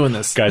reason I'm doing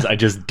this. Guys, I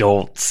just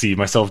don't see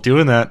myself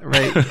doing that.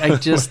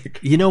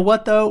 Right. You know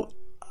what, though?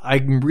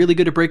 I'm really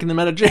good at breaking them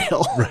out of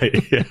jail.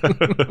 Right, yeah.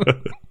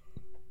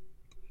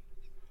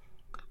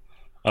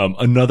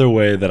 Another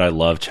way that I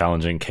love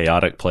challenging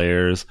chaotic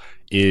players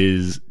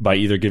is by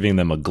either giving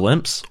them a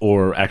glimpse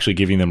or actually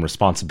giving them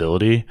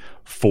responsibility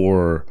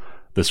for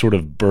the sort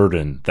of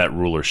burden that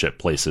rulership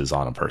places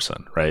on a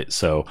person, right?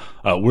 So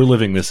we're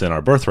living this in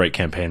our Birthright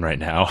campaign right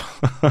now,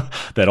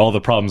 that all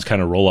the problems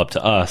kind of roll up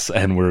to us,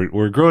 and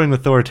we're growing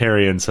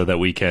authoritarian so that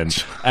we can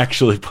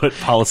actually put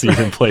policies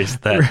in place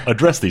that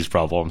address these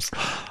problems.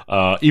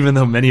 Even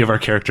though many of our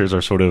characters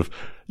are sort of,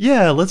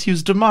 let's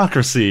use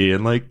democracy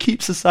and like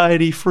keep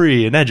society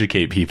free and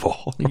educate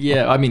people.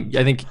 Yeah, I mean,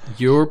 I think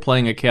you're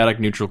playing a chaotic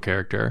neutral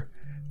character.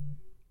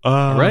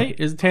 Right?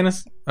 Is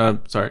Tanis?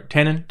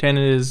 Tannen?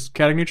 Tannen is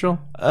chaotic neutral?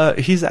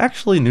 He's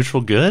actually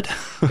neutral good.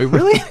 Wait,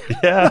 really?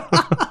 Yeah.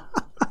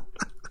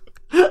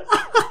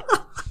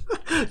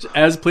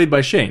 As played by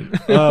Shane.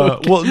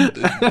 Well,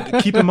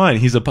 keep in mind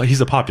he's a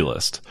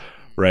populist,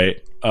 right?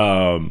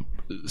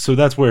 So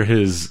that's where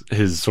his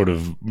sort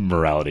of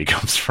morality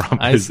comes from.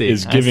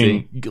 Is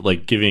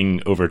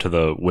giving over to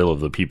the will of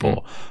the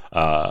people,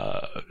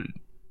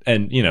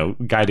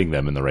 and guiding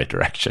them in the right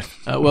direction.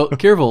 Well,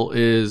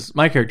 Kirval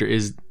my character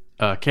is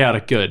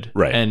chaotic good,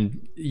 right?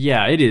 And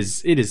yeah, it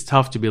is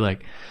tough to be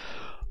like,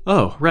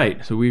 oh,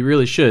 right. So we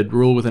really should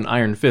rule with an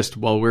iron fist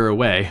while we're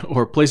away,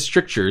 or place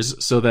strictures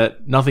so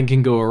that nothing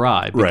can go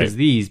awry, because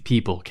these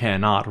people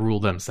cannot rule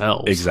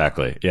themselves.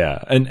 Exactly.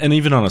 Yeah. And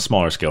even on a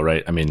smaller scale,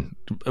 right? I mean,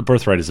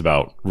 Birthright is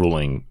about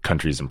ruling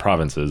countries and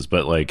provinces,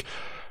 but like,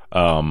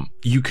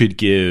 you could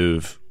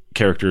give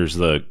characters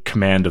the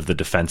command of the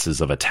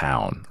defenses of a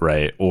town,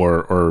 right?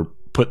 Or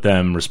put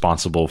them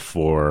responsible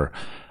for,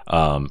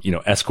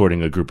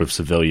 escorting a group of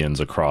civilians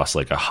across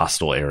like a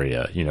hostile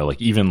area,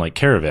 like even like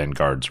caravan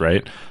guards,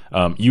 right?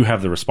 You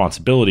have the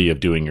responsibility of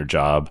doing your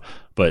job,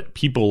 but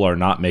people are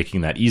not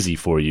making that easy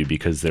for you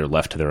because they're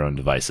left to their own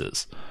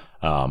devices,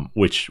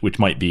 which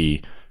might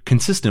be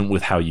consistent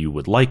with how you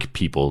would like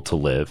people to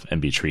live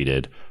and be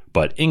treated,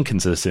 but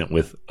inconsistent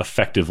with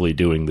effectively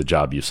doing the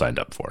job you signed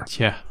up for.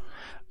 Yeah.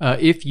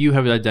 If you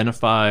have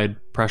identified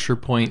pressure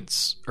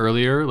points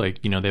earlier,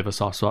 like, they have a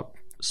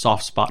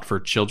soft spot for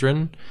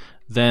children,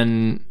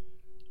 then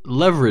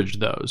leverage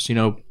those.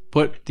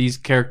 Put these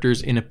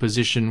characters in a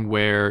position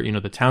where,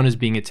 the town is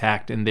being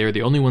attacked and they're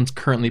the only ones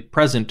currently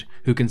present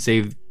who can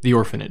save the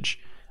orphanage.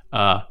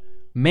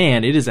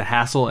 Man, it is a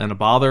hassle and a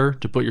bother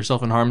to put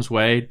yourself in harm's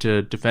way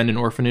to defend an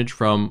orphanage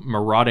from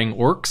marauding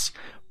orcs,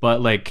 but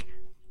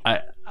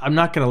I'm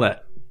not going to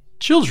let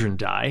children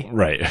die.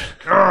 Right.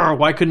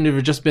 Why couldn't it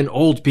have just been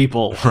old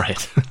people?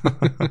 Right.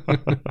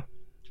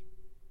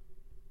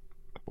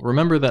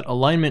 Remember that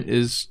alignment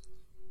is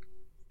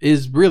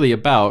really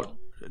about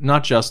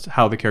not just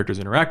how the characters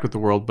interact with the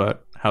world,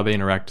 but how they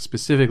interact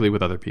specifically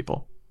with other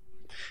people.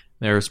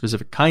 There are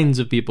specific kinds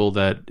of people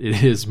that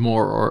it is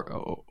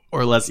more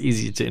or less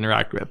easy to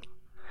interact with.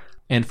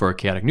 And for a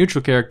chaotic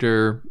neutral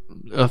character,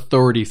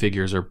 authority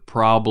figures are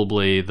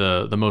probably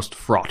the most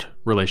fraught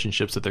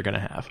relationships that they're going to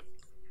have.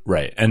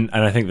 Right. And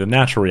I think the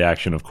natural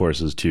reaction, of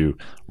course, is to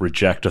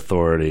reject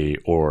authority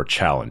or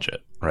challenge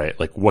it, right?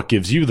 Like, what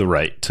gives you the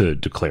right to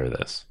declare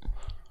this?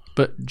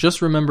 But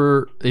just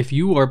remember, if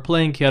you are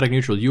playing chaotic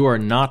neutral, you are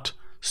not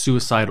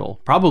suicidal.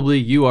 Probably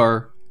you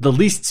are the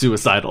least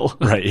suicidal.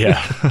 Right,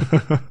 yeah.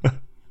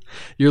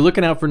 You're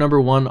looking out for number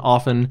one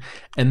often,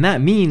 and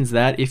that means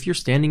that if you're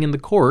standing in the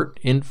court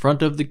in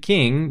front of the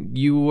king,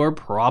 you are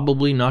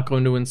probably not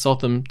going to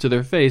insult them to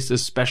their face,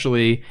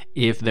 especially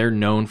if they're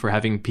known for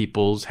having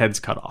people's heads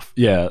cut off.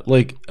 Yeah,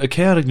 like a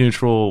chaotic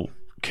neutral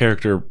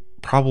character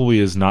probably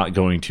is not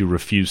going to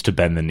refuse to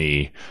bend the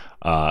knee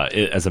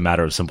as a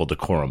matter of simple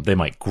decorum. They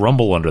might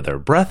grumble under their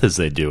breath as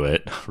they do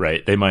it,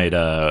 right? They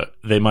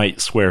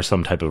might swear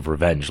some type of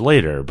revenge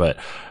later, but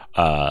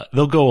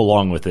they'll go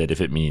along with it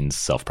if it means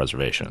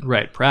self-preservation.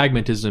 Right.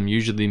 Pragmatism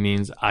usually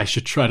means I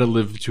should try to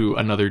live to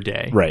another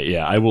day. Right,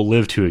 yeah. I will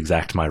live to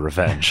exact my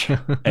revenge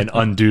and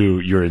undo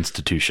your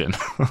institution.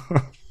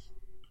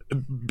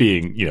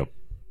 Being,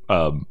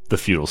 the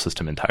feudal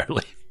system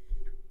entirely.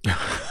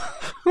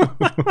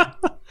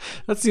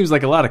 That seems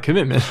like a lot of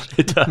commitment.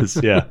 It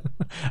does, yeah.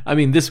 I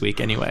mean, this week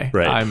anyway.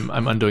 Right.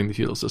 I'm undoing the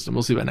feudal system.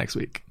 We'll see about next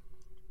week.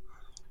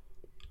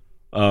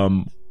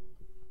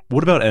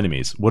 What about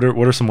enemies? What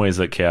are some ways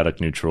that chaotic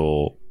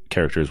neutral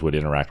characters would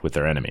interact with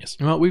their enemies?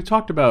 Well, we've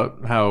talked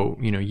about how,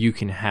 you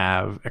can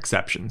have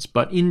exceptions,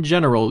 but in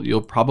general,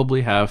 you'll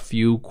probably have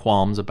few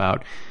qualms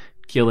about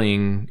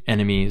killing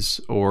enemies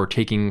or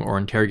taking or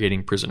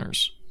interrogating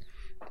prisoners.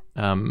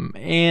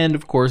 And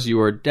of course,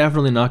 you are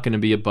definitely not going to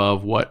be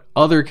above what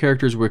other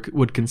characters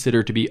would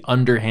consider to be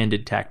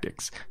underhanded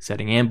tactics,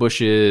 setting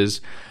ambushes,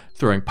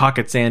 throwing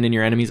pocket sand in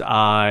your enemy's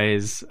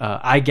eyes,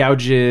 eye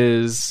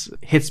gouges,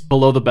 hits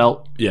below the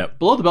belt. Yeah.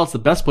 Below the belt's the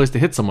best place to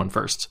hit someone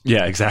first.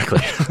 Yeah, exactly.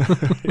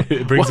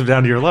 It brings them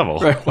down to your level.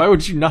 Right. Why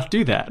would you not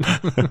do that?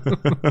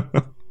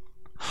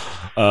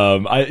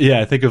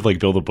 I think of like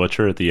Bill the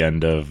Butcher at the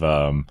end of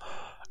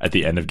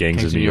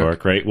Gangs of New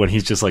York, right? When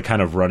he's just like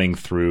kind of running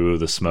through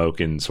the smoke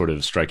and sort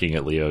of striking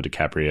at Leo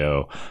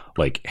DiCaprio,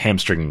 like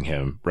hamstringing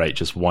him, right?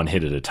 Just one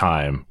hit at a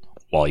time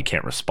while he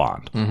can't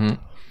respond. Mm-hmm.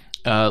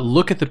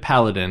 Look at the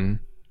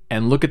paladin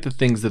and look at the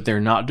things that they're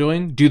not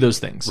doing. Do those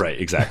things. Right,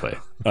 exactly.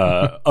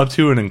 Up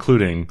to and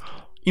including,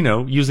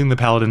 using the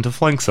paladin to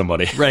flank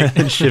somebody, right,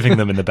 and shivving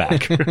them in the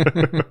back.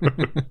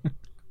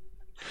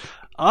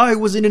 I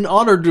was in an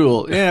honor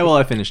duel. Yeah, well,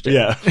 I finished it.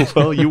 Yeah,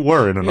 well, you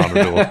were in an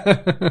honor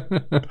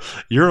duel.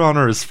 Your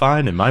honor is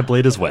fine and my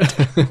blade is wet.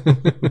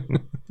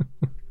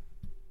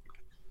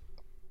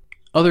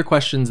 Other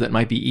questions that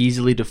might be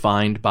easily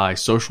defined by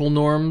social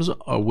norms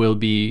will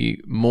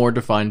be more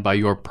defined by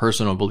your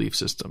personal belief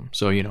system.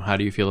 So, how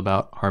do you feel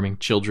about harming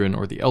children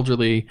or the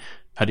elderly?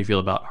 How do you feel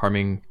about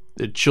harming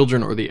the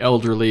children or the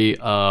elderly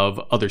of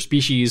other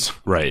species?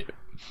 Right.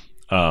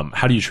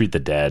 How do you treat the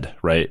dead,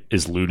 right?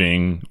 Is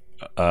looting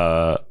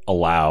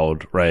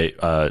allowed, right?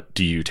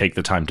 Do you take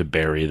the time to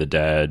bury the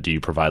dead? Do you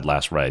provide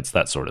last rites?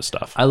 That sort of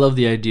stuff. I love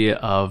the idea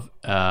of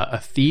a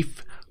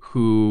thief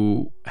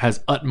who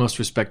has utmost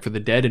respect for the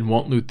dead and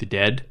won't loot the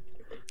dead.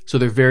 So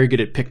they're very good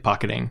at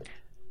pickpocketing.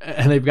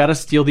 And they've got to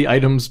steal the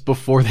items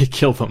before they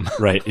kill them.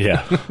 Right,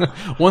 yeah.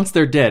 Once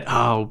they're dead,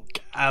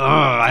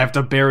 I have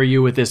to bury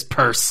you with this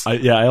purse.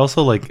 I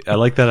also like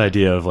that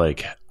idea of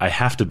like, I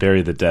have to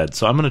bury the dead,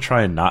 so I'm going to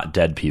try and not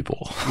dead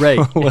people. Right.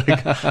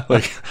 like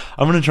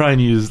I'm going to try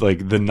and use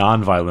like the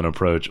non-violent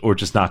approach or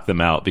just knock them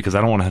out because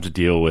I don't want to have to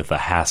deal with the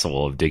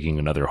hassle of digging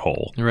another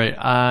hole. Right.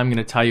 I'm going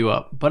to tie you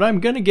up, but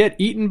I'm going to get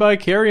eaten by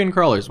carrion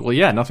crawlers. Well,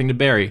 yeah, nothing to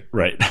bury.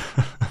 Right.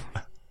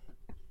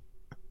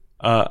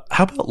 How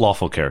about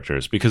lawful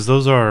characters? Because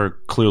those are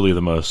clearly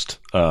the most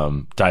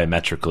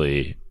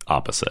diametrically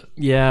opposite.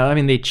 Yeah, I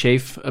mean, they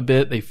chafe a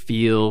bit. They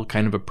feel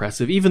kind of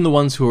oppressive. Even the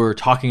ones who are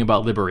talking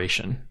about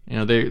liberation.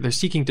 They're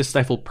seeking to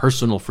stifle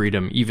personal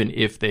freedom, even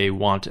if they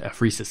want a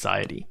free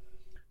society.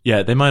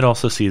 Yeah, they might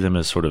also see them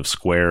as sort of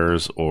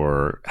squares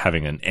or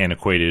having an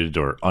antiquated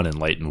or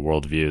unenlightened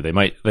worldview.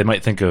 They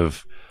might think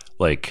of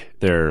like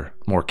their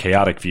more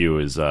chaotic view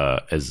is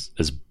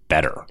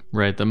better.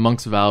 Right. The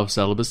monk's vow of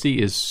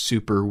celibacy is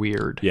super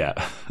weird. Yeah.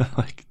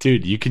 Like,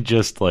 dude, you can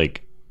just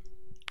like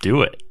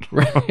do it.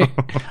 Right.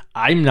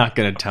 I'm not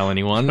going to tell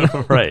anyone.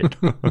 Right.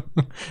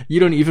 You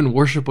don't even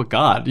worship a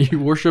god. You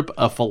worship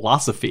a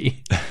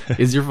philosophy.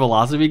 Is your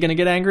philosophy going to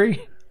get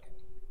angry?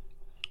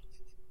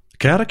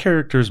 Chaotic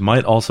characters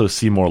might also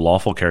see more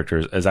lawful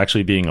characters as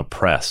actually being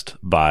oppressed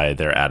by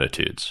their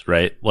attitudes,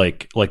 right?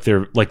 Like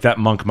that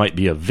monk might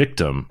be a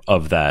victim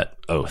of that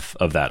oath,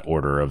 of that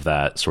order, of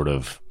that sort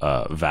of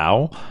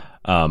vow,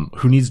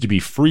 who needs to be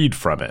freed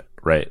from it,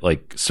 right?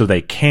 Like, so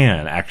they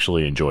can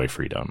actually enjoy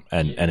freedom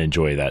and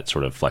enjoy that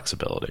sort of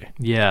flexibility.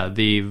 Yeah,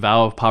 the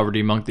vow of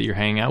poverty monk that you're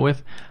hanging out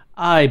with,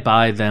 I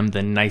buy them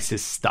the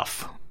nicest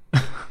stuff.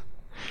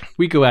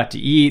 We go out to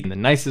eat in the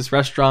nicest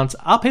restaurants.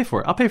 I'll pay for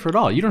it. I'll pay for it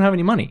all. You don't have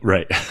any money.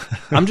 Right.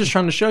 I'm just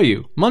trying to show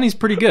you. Money's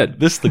pretty good.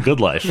 This is the good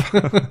life.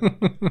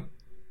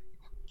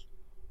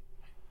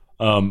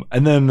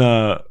 And then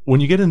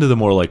when you get into the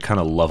more like kind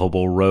of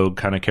lovable rogue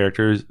kind of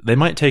characters, they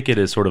might take it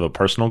as sort of a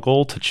personal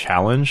goal to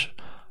challenge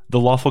the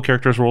lawful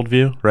character's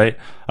worldview, right?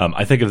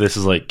 I think of this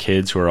as like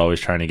kids who are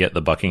always trying to get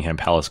the Buckingham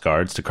Palace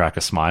guards to crack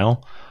a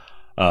smile.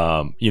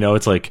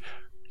 It's like,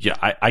 yeah,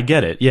 I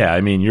get it. Yeah,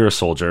 I mean, you're a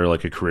soldier,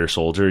 like a career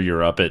soldier.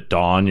 You're up at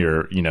dawn.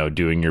 You're,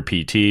 doing your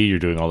PT. You're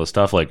doing all this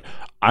stuff. Like,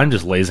 I'm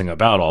just lazing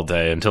about all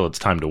day until it's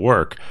time to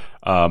work.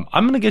 I'm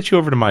going to get you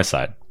over to my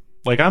side.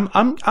 Like,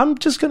 I'm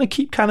just going to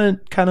keep kind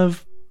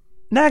of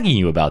nagging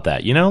you about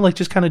that, like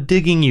just kind of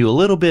digging you a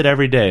little bit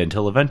every day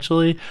until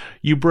eventually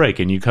you break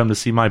and you come to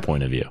see my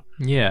point of view.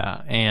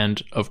 Yeah, and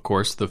of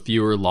course, the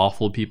fewer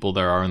lawful people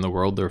there are in the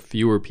world, the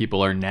fewer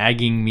people are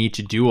nagging me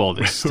to do all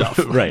this stuff.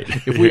 Right.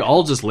 If we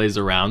all just laze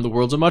around, the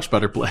world's a much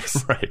better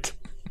place. Right.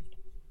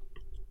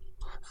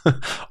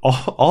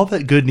 all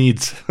that good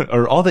needs,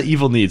 or all that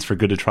evil needs for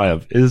good to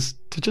triumph, is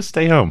to just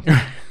stay home.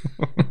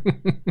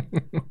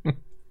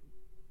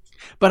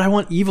 But I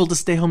want evil to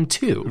stay home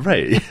too.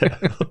 Right. Yeah.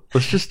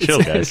 Let's just chill,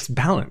 guys. It's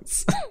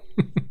balance.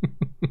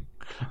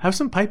 Have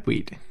some pipe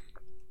weed.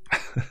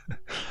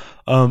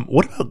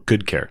 What about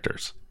good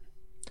characters?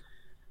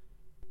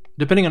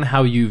 Depending on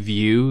how you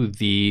view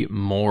the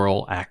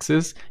moral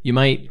axis, you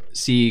might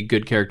see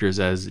good characters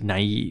as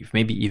naive,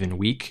 maybe even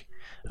weak.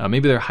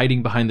 Maybe they're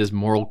hiding behind this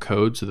moral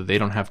code so that they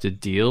don't have to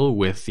deal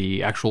with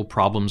the actual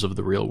problems of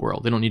the real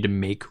world. They don't need to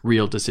make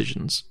real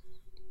decisions.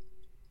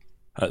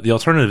 The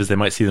alternative is they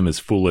might see them as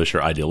foolish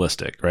or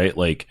idealistic, right?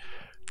 Like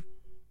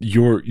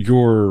your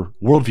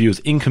worldview is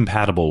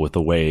incompatible with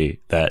the way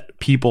that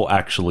people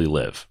actually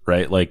live,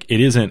 right? Like it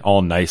isn't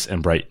all nice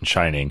and bright and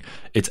shining.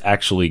 It's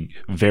actually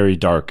very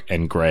dark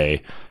and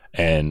gray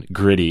and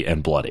gritty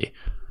and bloody.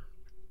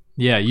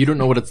 Yeah, you don't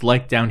know what it's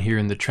like down here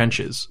in the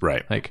trenches.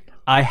 Right. Like,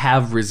 I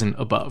have risen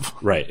above.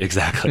 Right,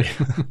 exactly.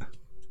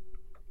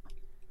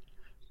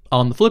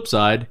 On the flip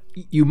side,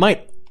 you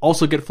might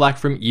also get flack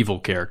from evil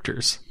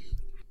characters.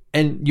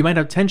 And you might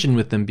have tension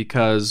with them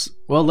because,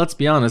 well, let's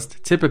be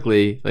honest,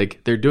 typically,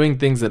 like, they're doing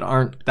things that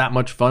aren't that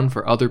much fun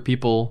for other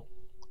people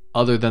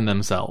other than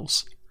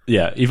themselves.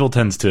 Yeah, evil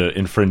tends to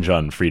infringe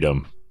on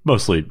freedom,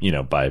 mostly,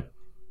 by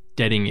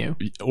deading you.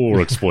 Or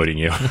exploiting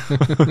you.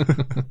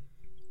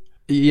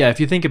 Yeah,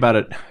 if you think about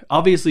it,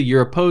 obviously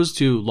you're opposed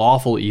to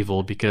lawful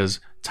evil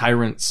because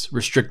tyrants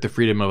restrict the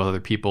freedom of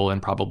other people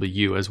and probably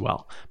you as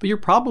well. But you're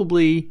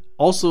probably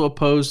also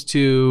opposed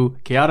to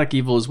chaotic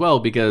evil as well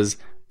because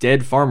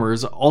dead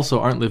farmers also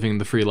aren't living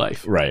the free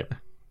life. Right.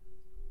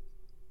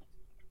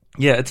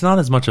 Yeah, it's not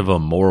as much of a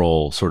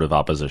moral sort of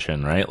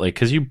opposition, right? Like,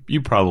 because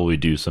you probably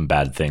do some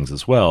bad things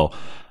as well.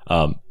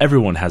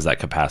 Everyone has that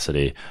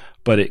capacity,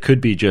 but it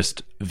could be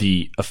just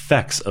the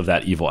effects of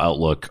that evil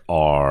outlook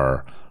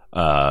are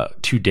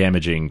too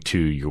damaging to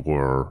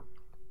your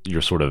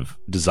sort of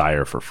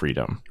desire for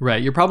freedom.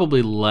 Right. You're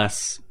probably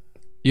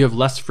you have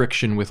less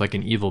friction with like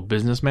an evil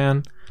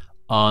businessman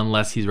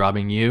unless he's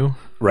robbing you.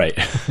 Right.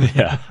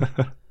 Yeah.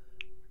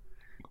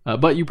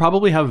 But you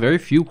probably have very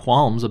few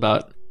qualms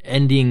about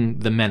ending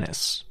the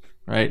menace,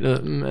 right?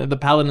 The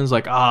paladin's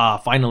like,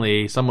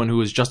 finally, someone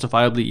who is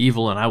justifiably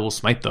evil and I will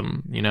smite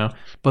them,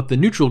 But the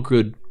neutral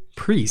good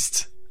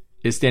priest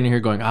is standing here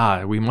going,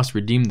 we must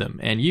redeem them.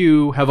 And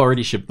you have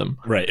already shipped them.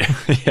 Right.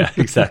 Yeah,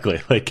 exactly.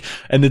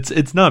 And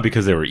it's not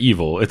because they were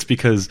evil. It's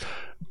because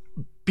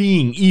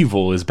being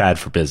evil is bad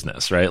for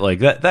business, right? Like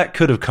that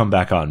could have come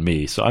back on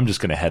me. So I'm just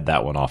going to head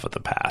that one off at the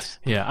pass.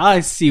 Yeah.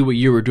 I see what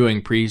you were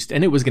doing, priest.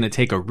 And it was going to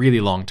take a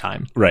really long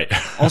time. Right.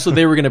 Also,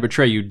 they were going to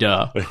betray you.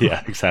 Duh.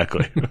 Yeah,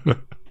 exactly.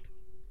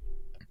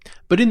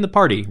 But in the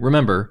party,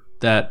 remember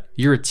that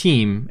you're a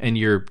team and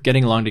you're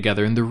getting along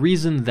together. And the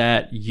reason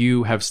that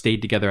you have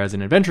stayed together as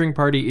an adventuring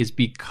party is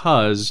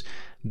because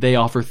they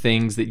offer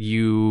things that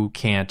you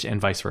can't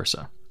and vice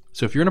versa.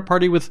 So if you're in a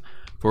party with,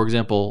 for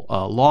example,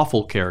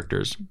 lawful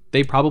characters,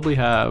 they probably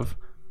have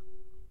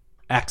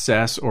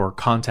access or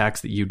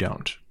contacts that you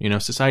don't.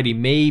 Society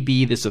may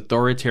be this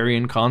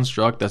authoritarian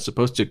construct that's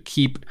supposed to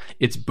keep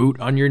its boot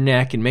on your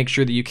neck and make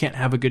sure that you can't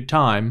have a good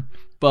time.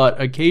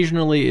 But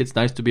occasionally it's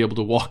nice to be able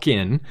to walk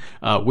in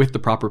with the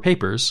proper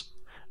papers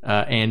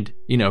and,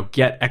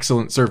 get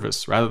excellent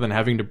service rather than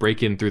having to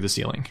break in through the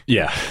ceiling.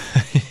 Yeah.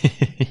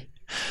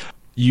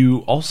 You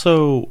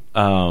also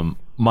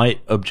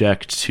might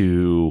object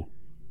to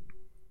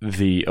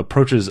the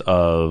approaches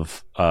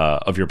of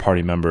your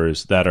party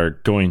members that are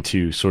going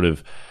to sort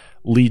of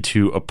lead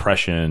to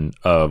oppression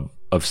of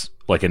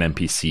like an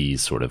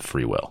NPC's sort of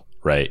free will,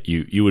 right?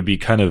 You would be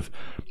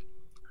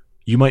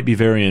you might be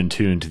very in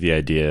tune to the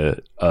idea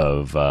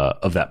of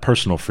that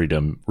personal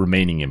freedom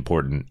remaining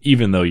important,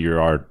 even though you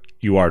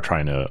are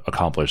trying to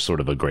accomplish sort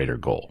of a greater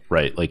goal,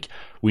 right? Like,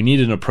 we need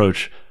an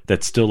approach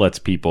that still lets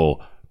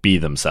people be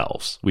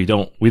themselves. We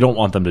don't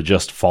want them to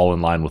just fall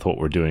in line with what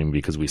we're doing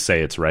because we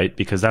say it's right,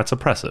 because that's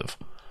oppressive.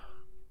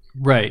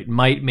 Right.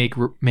 Might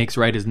makes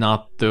right is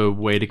not the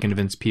way to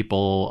convince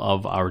people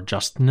of our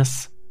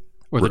justness,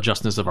 or the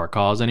justness of our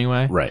cause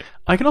anyway. Right.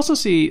 I can also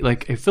see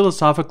like a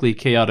philosophically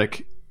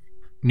chaotic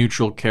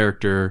neutral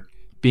character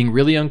being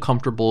really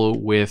uncomfortable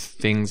with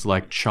things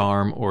like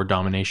charm or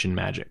domination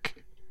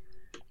magic.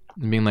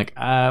 And being like,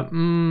 I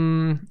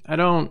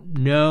don't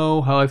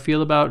know how I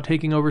feel about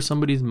taking over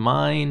somebody's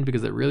mind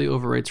because it really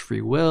overrides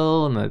free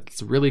will, and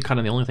that's really kind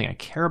of the only thing I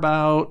care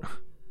about.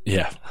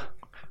 Yeah.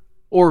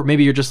 Or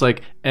maybe you're just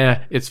like,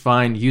 it's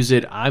fine, use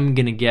it. I'm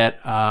going to get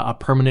a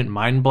permanent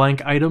mind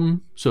blank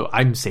item, so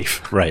I'm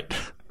safe. Right.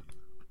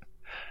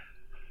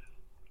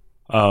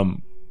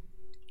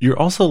 You're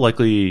also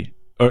likely,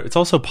 or it's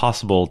also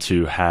possible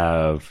to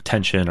have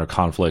tension or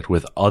conflict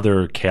with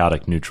other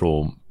chaotic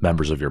neutral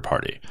members of your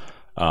party.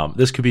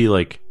 This could be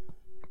like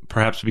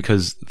perhaps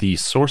because the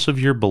source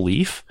of your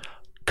belief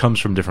comes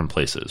from different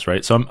places,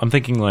 right? So I'm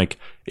thinking like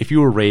if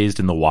you were raised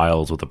in the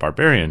wilds with a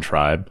barbarian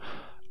tribe,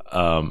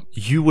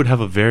 you would have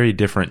a very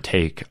different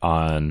take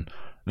on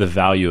the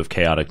value of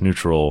chaotic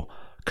neutral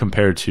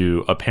compared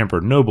to a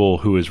pampered noble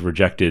who has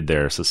rejected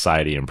their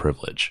society and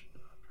privilege.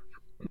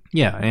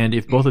 Yeah, and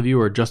if both of you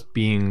are just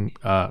being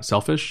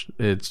selfish,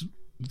 it's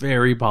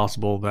very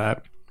possible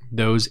that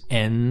those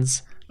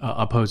ends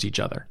oppose each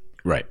other.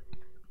 Right.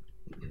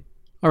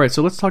 All right,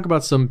 so let's talk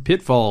about some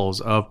pitfalls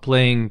of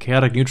playing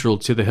chaotic neutral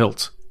to the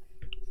hilt.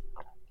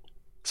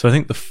 So I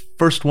think the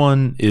first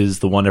one is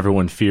the one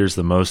everyone fears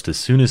the most as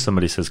soon as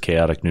somebody says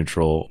chaotic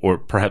neutral, or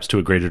perhaps to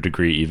a greater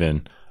degree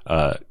even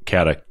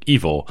chaotic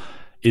evil,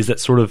 is that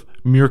sort of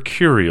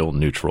mercurial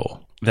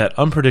neutral. That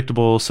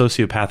unpredictable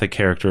sociopathic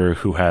character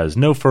who has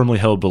no firmly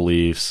held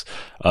beliefs,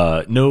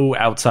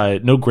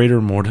 no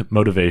greater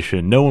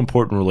motivation, no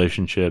important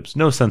relationships,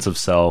 no sense of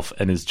self,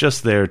 and is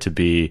just there to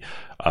be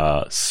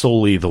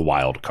solely the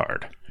wild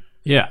card.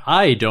 Yeah,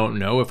 I don't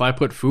know if I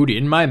put food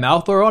in my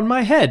mouth or on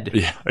my head.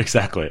 Yeah,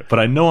 exactly. But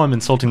I know I'm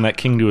insulting that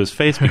king to his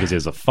face because he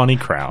has a funny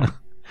crown.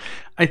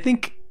 I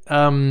think,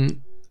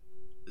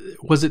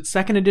 was it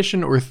 2nd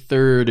edition or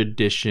 3rd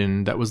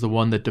edition that was the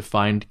one that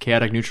defined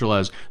chaotic neutral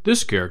as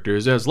this character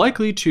is as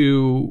likely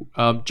to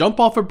jump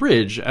off a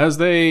bridge as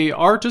they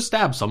are to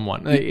stab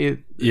someone.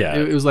 It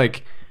was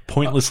like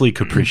pointlessly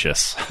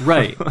capricious.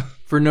 Right.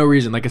 For no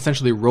reason, like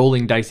essentially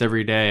rolling dice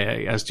every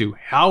day as to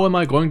how am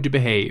I going to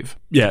behave.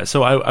 Yeah,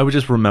 so I would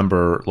just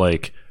remember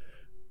like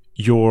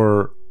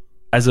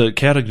as a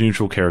chaotic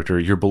neutral character,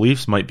 your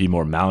beliefs might be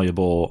more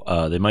malleable.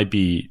 They might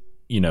be,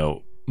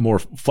 more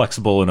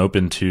flexible and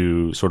open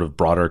to sort of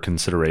broader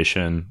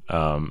consideration.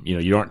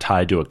 You aren't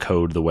tied to a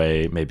code the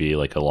way maybe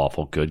like a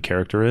lawful good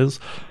character is.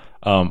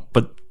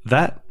 But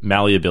that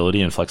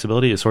malleability and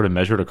flexibility is sort of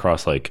measured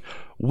across like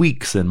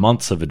weeks and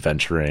months of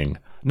adventuring,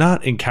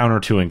 not encounter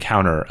to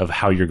encounter of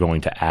how you're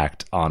going to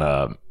act on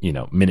a,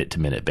 minute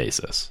to minute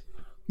basis.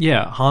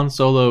 Yeah, Han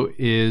Solo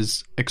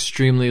is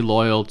extremely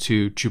loyal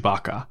to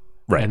Chewbacca.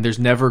 Right. And there's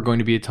never going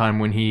to be a time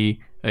when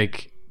he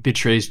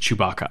betrays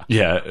Chewbacca.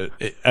 Yeah,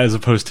 as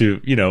opposed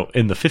to,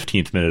 in the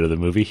 15th minute of the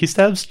movie, he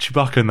stabs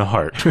Chewbacca in the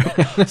heart.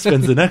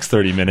 Spends the next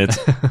 30 minutes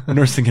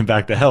nursing him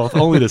back to health,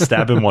 only to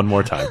stab him one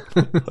more time.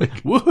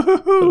 Like,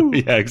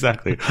 woohoo! Yeah,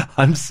 exactly.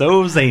 I'm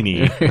so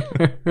zany.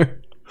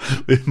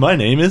 My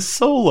name is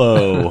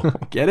Solo.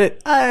 Get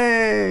it?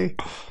 Hey!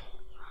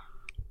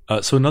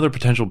 So another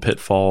potential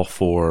pitfall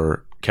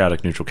for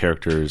chaotic neutral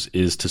characters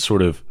is to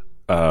sort of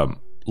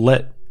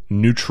let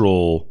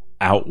neutral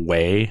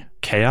outweigh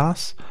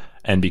chaos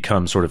and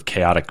become sort of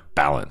chaotic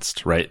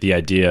balanced, right? The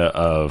idea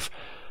of,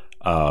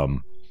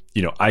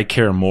 I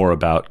care more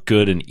about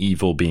good and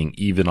evil being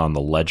even on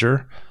the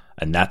ledger,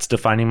 and that's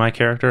defining my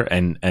character,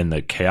 and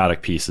the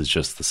chaotic piece is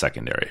just the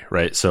secondary,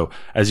 right? So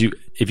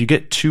if you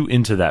get too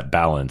into that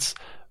balance,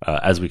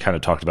 as we kind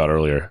of talked about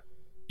earlier,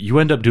 you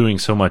end up doing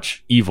so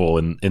much evil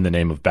in the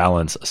name of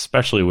balance,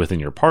 especially within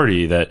your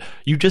party, that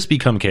you just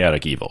become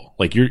chaotic evil.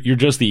 Like you're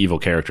just the evil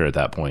character at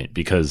that point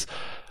because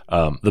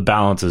the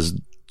balance is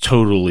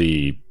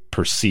totally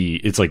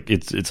perceived. It's like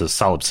it's a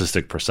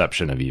solipsistic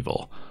perception of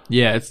evil.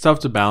 Yeah, it's tough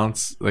to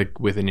balance like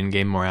with an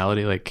in-game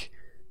morality. Like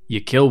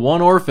you kill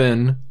one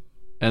orphan,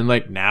 and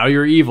like now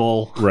you're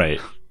evil, right?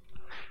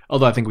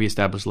 Although I think we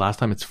established last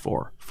time it's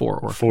 4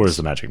 orphans. 4 is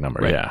the magic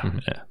number, right. Yeah. Mm-hmm.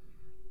 Yeah.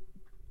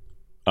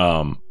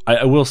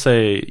 I will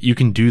say you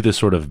can do this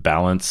sort of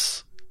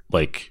balance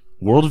like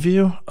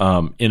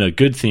worldview, in a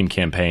good theme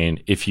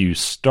campaign, if you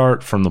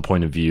start from the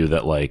point of view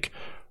that like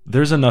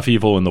there's enough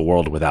evil in the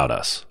world without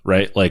us,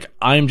 right? Like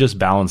I'm just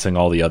balancing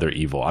all the other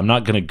evil. I'm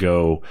not going to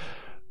go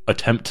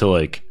attempt to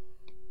like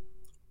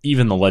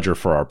even the ledger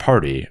for our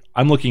party.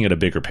 I'm looking at a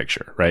bigger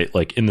picture, right?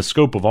 Like in the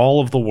scope of all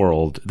of the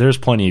world, there's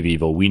plenty of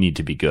evil. We need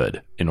to be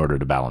good in order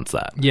to balance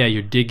that. Yeah,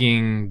 you're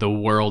digging the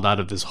world out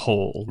of this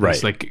hole. This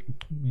Right. like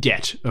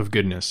debt of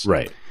goodness.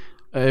 Right.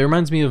 It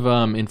reminds me of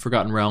in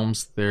Forgotten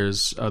Realms,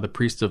 there's the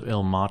priest of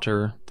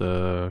Ilmater,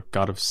 the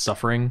god of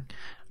suffering,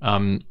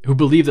 who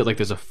believe that like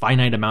there's a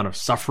finite amount of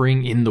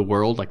suffering in the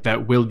world, like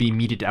that will be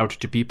meted out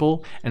to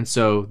people, and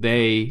so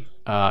they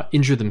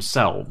injure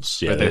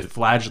themselves. Yeah,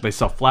 right? They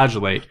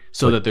self-flagellate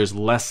so that there's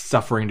less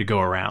suffering to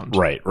go around.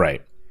 Right.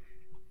 Right.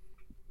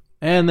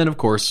 And then, of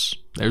course,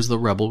 there's the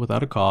rebel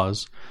without a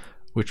cause,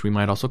 which we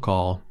might also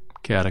call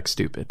chaotic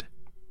stupid.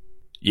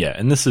 Yeah,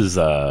 and this is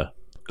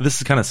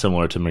kind of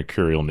similar to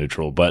Mercurial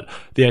Neutral, but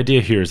the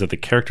idea here is that the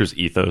character's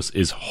ethos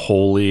is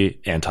wholly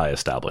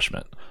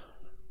anti-establishment.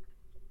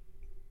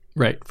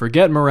 Right.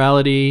 Forget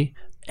morality.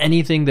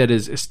 Anything that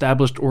is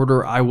established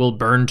order, I will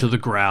burn to the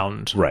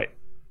ground. Right.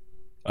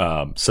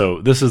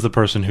 So this is the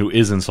person who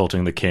is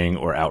insulting the king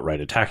or outright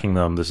attacking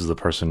them. This is the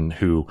person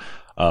who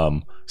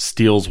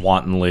steals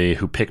wantonly,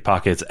 who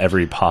pickpockets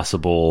every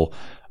possible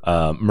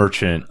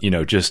merchant,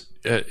 just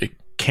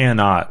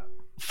cannot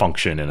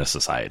function in a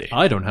society.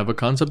 I don't have a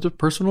concept of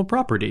personal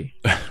property.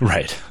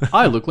 Right.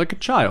 I look like a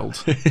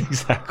child.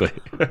 Exactly.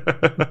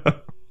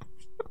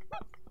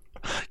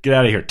 Get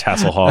out of here,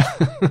 Tasselhoff.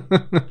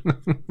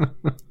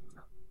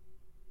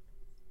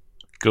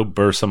 Go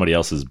burr somebody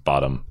else's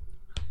bottom.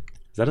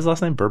 Is that his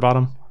last name?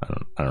 Burbottom?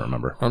 I don't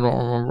remember. I don't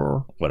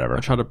remember. Whatever. I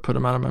try to put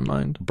him out of my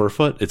mind.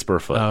 Burfoot? It's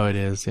Burfoot. Oh, it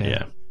is.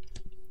 Yeah.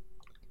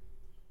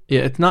 Yeah,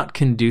 it's not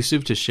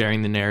conducive to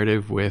sharing the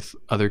narrative with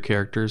other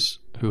characters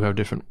who have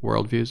different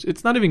worldviews.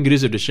 It's not even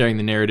conducive to sharing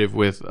the narrative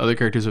with other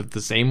characters with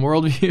the same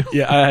worldview.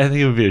 Yeah, I think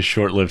it would be a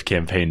short-lived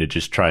campaign to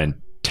just try and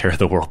tear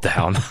the world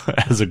down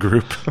as a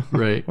group.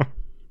 Right.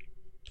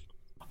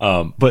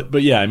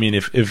 But yeah, I mean,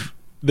 if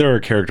there are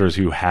characters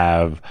who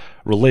have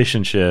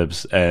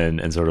relationships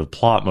and sort of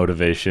plot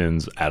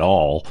motivations at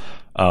all,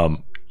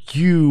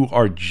 you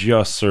are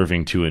just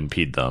serving to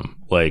impede them,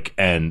 like,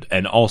 and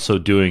also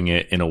doing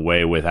it in a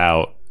way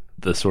without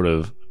the sort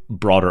of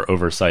broader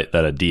oversight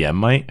that a DM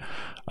might.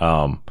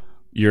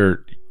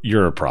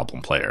 You're a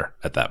problem player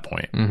at that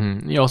point.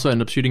 Mm-hmm. You also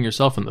end up shooting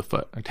yourself in the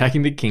foot.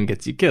 Attacking the king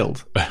gets you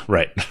killed.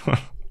 Right.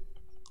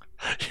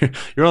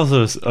 You're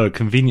also a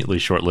conveniently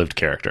short-lived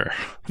character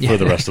for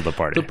the rest of the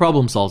party. The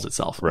problem solves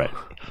itself. Right.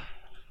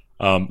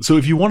 So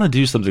if you want to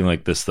do something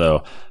like this,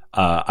 though,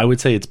 I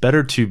would say it's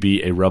better to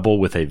be a rebel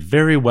with a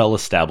very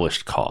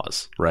well-established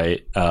cause,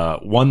 right?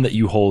 One that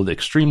you hold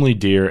extremely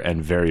dear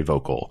and very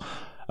vocal.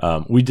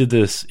 We did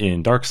this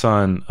in Dark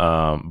Sun.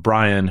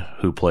 Brian,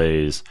 who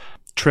plays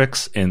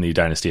Trix in the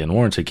Dynasty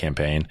Unwarranted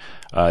campaign,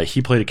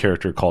 he played a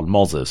character called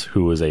Mulzes,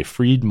 who was a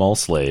freed Mull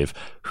slave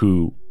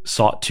who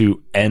sought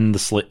to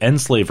end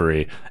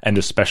slavery, and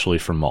especially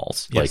for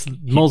Mulls. Yes, like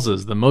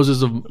Mulses, the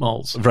Moses of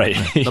Mulls. Right.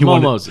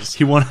 Moses.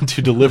 He wanted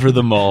to deliver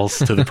the Mulls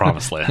to the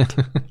promised land.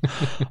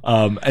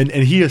 And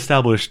he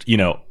established,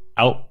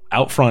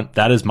 out front,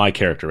 that is my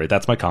character, right?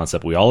 That's my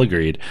concept. We all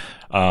agreed.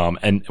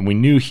 And we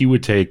knew he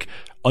would take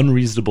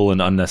unreasonable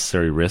and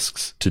unnecessary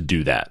risks to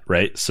do that,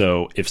 right?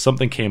 So if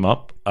something came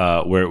up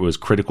where it was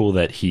critical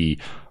that he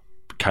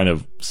kind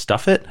of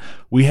stuff it,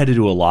 we had to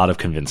do a lot of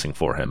convincing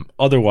for him.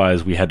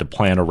 Otherwise, we had to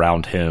plan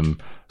around him,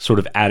 sort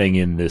of adding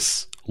in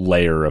this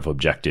layer of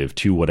objective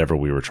to whatever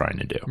we were trying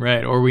to do.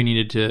 Right. Or we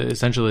needed to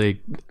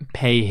essentially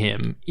pay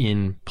him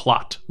in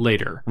plot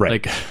later.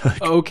 Right.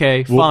 Like,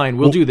 okay, fine,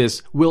 we'll do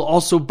this. We'll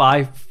also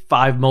buy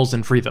 5 Mulls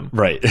and free them.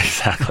 Right.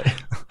 Exactly.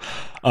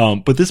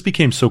 But this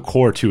became so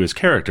core to his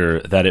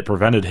character that it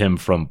prevented him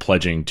from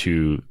pledging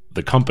to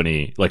the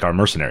company, like our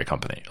mercenary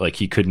company. Like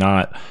he could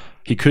not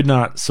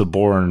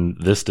suborn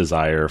this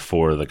desire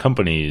for the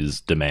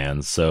company's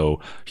demands,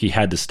 so he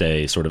had to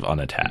stay sort of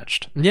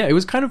unattached. Yeah, it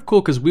was kind of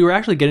cool because we were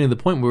actually getting to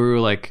the point where we were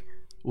like,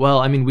 well,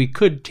 I mean, we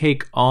could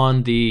take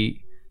on the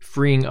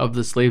freeing of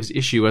the slaves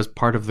issue as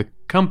part of the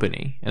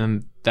company,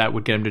 and that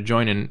would get him to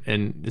join,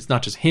 and it's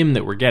not just him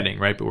that we're getting,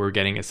 right? But we're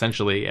getting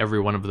essentially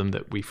every one of them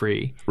that we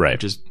free, right?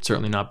 Which is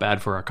certainly not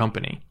bad for our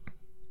company.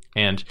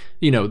 And,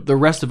 the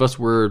rest of us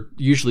were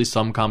usually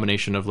some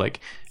combination of like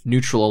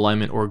neutral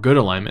alignment or good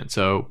alignment.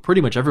 So pretty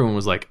much everyone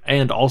was like,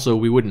 and also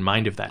we wouldn't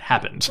mind if that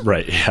happened.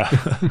 Right.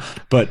 Yeah.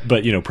 but,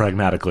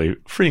 pragmatically,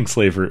 freeing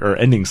slavery or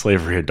ending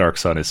slavery in Dark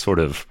Sun is sort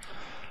of,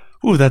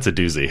 ooh, that's a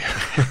doozy.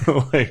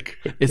 Like,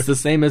 it's the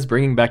same as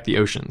bringing back the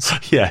oceans.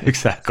 Yeah,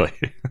 exactly.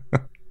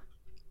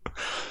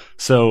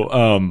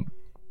 So,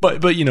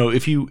 but,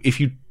 if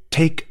you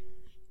take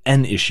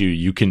an issue,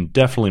 you can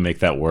definitely make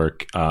that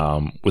work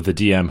with a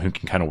DM who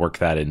can kind of work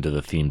that into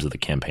the themes of the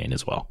campaign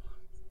as well.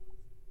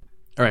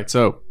 All right,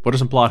 so what are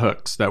some plot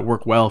hooks that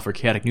work well for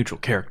chaotic neutral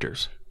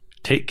characters?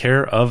 Take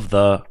care of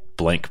the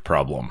blank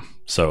problem.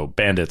 So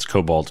bandits,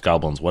 kobolds,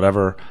 goblins,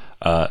 whatever.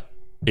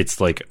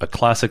 It's like a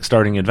classic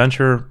starting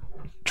adventure.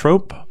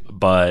 trope,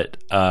 but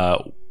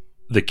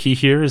the key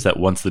here is that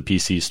once the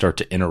PCs start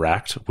to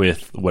interact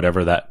with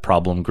whatever that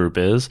problem group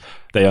is,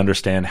 they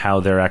understand how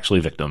they're actually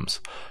victims,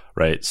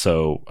 right?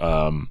 So,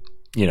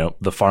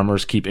 the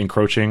farmers keep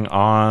encroaching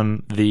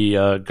on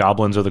the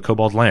goblins or the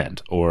kobold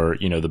land, or,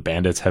 the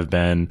bandits have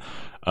been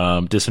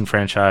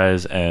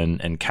disenfranchised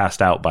and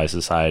cast out by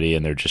society,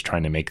 and they're just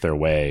trying to make their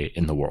way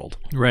in the world.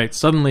 Right.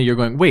 Suddenly you're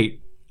going,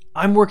 wait,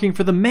 I'm working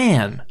for the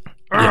man.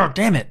 Yeah. Oh,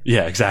 damn it.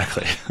 Yeah,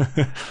 exactly.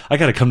 I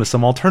got to come to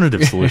some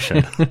alternative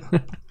solution.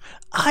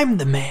 I'm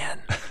the man.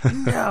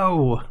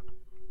 No.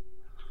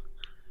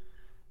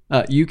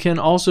 You can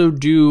also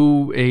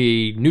do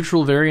a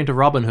neutral variant of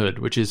Robin Hood,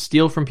 which is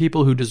steal from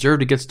people who deserve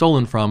to get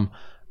stolen from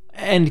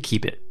and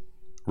keep it.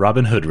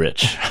 Robin Hood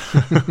rich.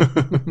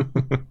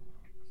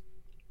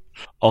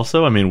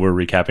 Also, we're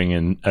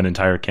recapping an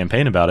entire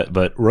campaign about it,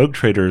 but rogue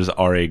traders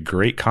are a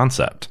great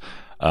concept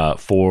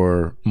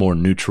for more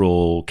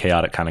neutral,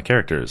 chaotic kind of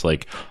characters.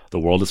 Like, the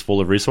world is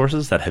full of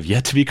resources that have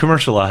yet to be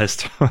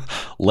commercialized.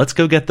 Let's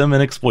go get them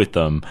and exploit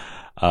them,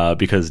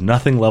 because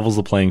nothing levels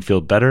the playing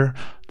field better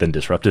than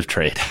disruptive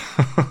trade.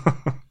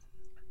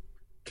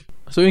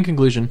 So in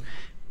conclusion,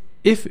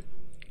 if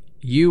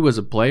you as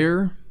a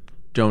player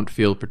don't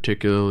feel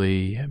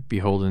particularly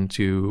beholden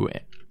to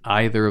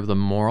either of the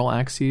moral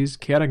axes,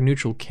 chaotic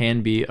neutral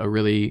can be a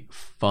really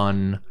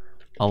fun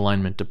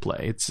alignment to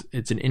play.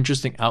 It's an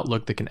interesting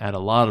outlook that can add a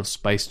lot of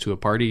spice to a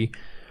party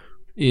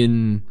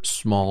in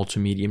small to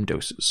medium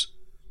doses.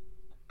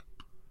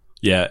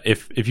 Yeah,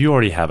 if you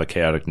already have a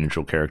chaotic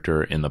neutral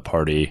character in the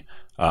party,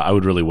 I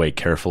would really weigh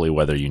carefully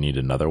whether you need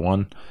another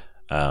one.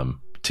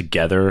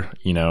 Together,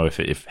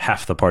 if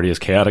half the party is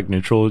chaotic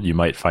neutral, you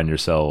might find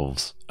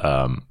yourselves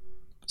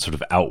sort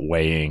of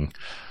outweighing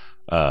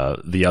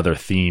the other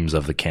themes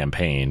of the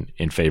campaign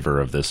in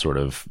favor of this sort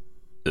of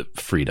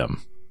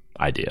freedom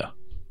idea.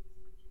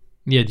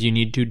 Yeah, do you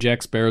need 2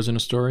 Jack Sparrows in a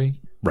story?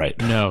 Right.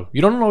 No,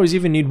 you don't always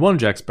even need 1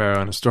 Jack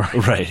Sparrow in a story.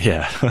 Right,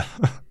 yeah.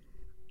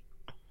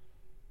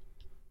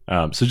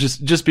 So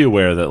just be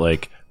aware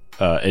that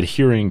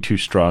adhering too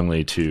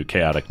strongly to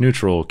chaotic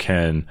neutral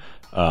can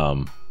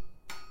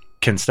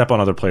step on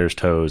other players'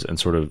 toes and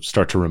sort of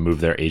start to remove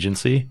their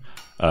agency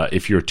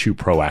if you're too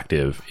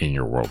proactive in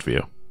your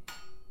worldview.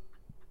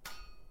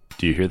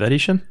 Do you hear that,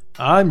 Ishan?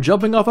 I'm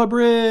jumping off a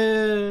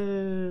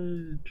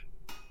bridge.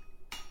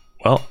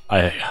 Well,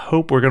 I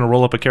hope we're going to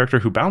roll up a character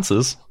who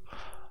bounces.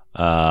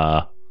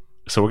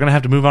 So we're going to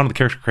have to move on to the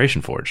Character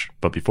Creation Forge.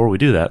 But before we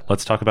do that,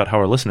 let's talk about how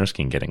our listeners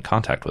can get in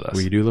contact with us.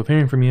 We do love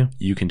hearing from you.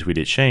 You can tweet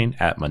at Shane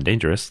at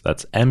Mundangerous.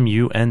 That's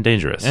MUN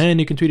Dangerous. And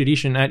you can tweet at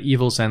Ishan at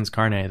Evil Sans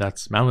Carne.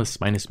 That's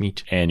malice minus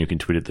meat. And you can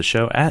tweet at the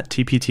show at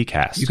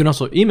TPTcast. You can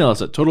also email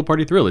us at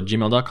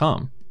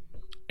totalpartythrill@gmail.com.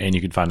 And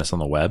you can find us on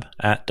the web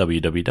at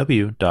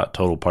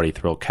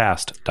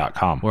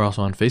www.totalpartythrillcast.com. We're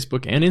also on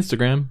Facebook and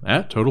Instagram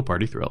at Total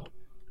Party Thrill.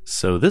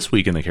 So this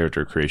week in the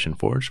Character Creation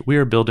Forge, we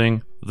are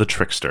building the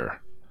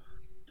Trickster.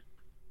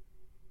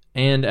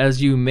 And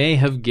as you may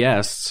have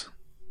guessed,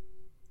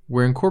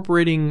 we're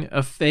incorporating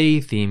a Fae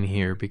theme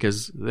here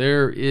because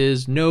there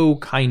is no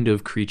kind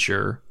of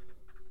creature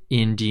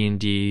in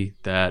D&D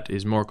that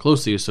is more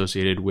closely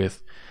associated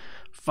with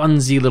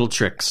funsy little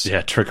tricks.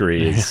 Yeah,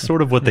 trickery is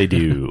sort of what they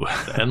do.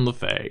 And the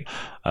Fae.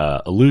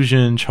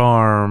 Illusion,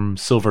 charm,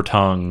 silver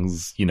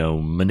tongues,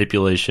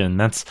 manipulation.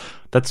 That's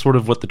sort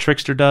of what the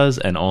Trickster does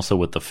and also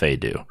what the Fae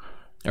do.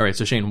 All right,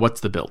 so Shane, what's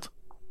the build?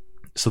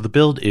 So the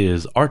build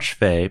is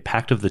Archfey,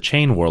 Pact of the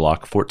Chain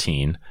Warlock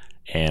 14,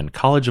 and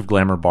College of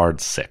Glamour Bard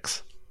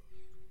 6.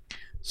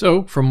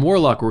 So from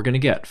Warlock, we're going to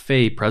get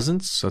Fey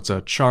Presence. So it's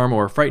a charm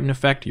or frighten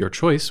effect, your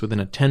choice,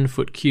 within a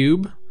 10-foot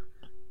cube.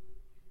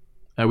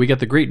 We get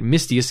the Great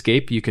Misty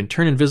Escape. You can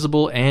turn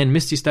invisible and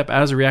Misty Step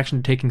as a reaction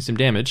to taking some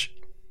damage.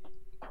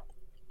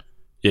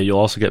 Yeah, you'll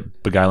also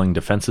get Beguiling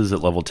Defenses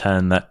at level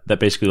 10. That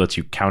basically lets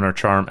you counter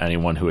charm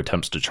anyone who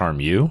attempts to charm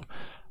you.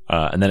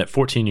 And then at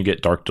 14, you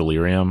get Dark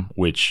Delirium,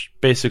 which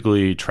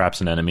basically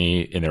traps an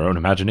enemy in their own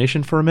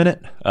imagination for a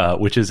minute,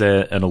 which is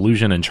an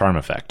illusion and charm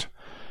effect.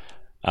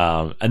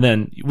 And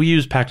then we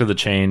use Pact of the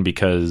Chain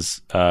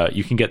because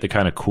you can get the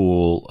kind of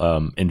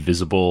cool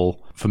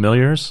invisible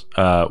familiars,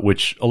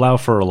 which allow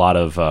for a lot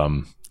of,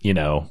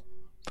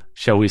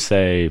 shall we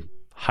say,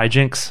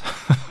 hijinks.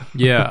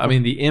 Yeah, I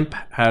mean, the imp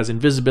has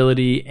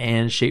invisibility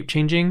and shape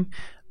changing.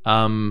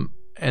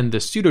 And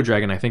the pseudo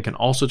dragon, I think, can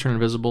also turn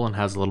invisible and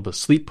has a little bit of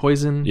sleep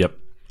poison. Yep.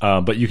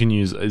 But you can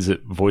use, is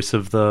it Voice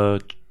of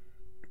the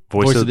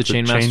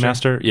Chain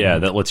Master? Yeah,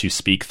 that lets you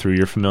speak through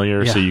your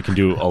familiar, so you can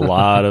do a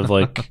lot of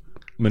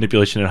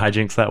manipulation and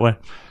hijinks that way.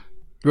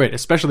 Right,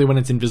 especially when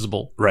it's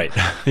invisible. Right.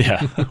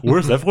 Yeah.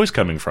 Where's that voice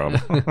coming from?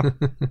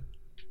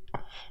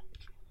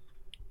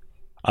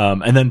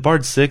 And then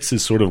Bard 6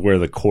 is sort of where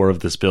the core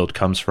of this build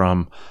comes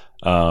from.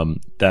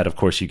 That, of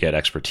course, you get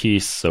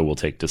expertise, so we'll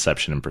take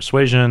Deception and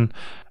Persuasion.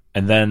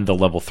 And then the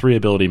level 3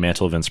 ability,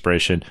 Mantle of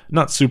Inspiration,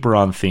 not super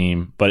on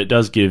theme, but it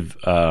does give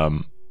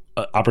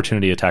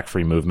opportunity attack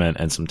free movement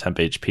and some temp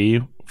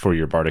HP for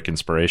your Bardic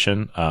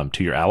Inspiration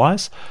to your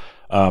allies.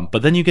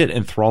 But then you get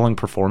Enthralling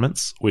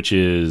Performance, which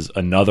is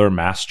another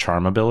mass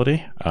charm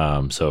ability.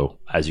 So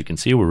as you can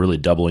see, we're really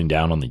doubling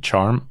down on the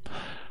charm.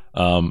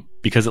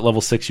 Because at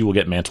level 6, you will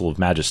get Mantle of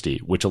Majesty,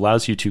 which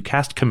allows you to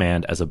cast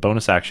command as a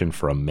bonus action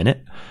for a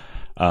minute.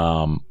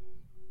 And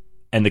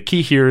the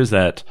key here is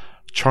that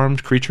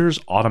charmed creatures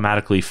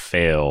automatically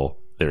fail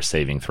their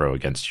saving throw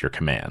against your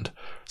command.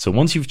 So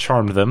once you've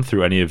charmed them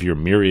through any of your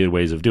myriad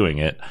ways of doing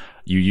it,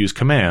 you use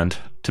command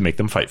to make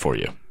them fight for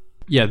you.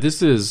 Yeah,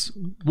 this is,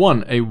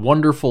 a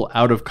wonderful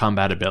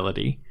out-of-combat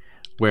ability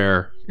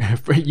where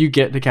you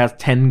get to cast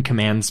 10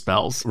 command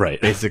spells, right?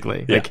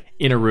 Basically, like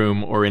in a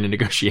room or in a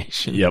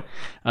negotiation. Yep.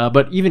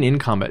 But even in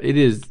combat, it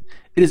is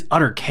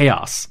utter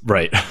chaos.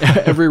 Right.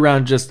 Every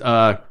round, just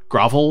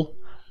grovel,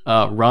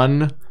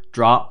 run,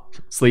 drop,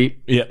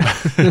 sleep. Yeah.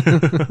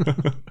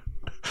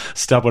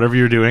 Stop whatever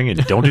you're doing and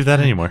don't do that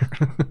anymore.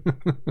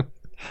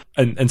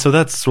 And so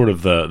that's sort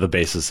of the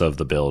basis of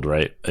the build,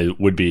 right? It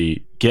would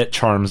be get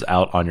charms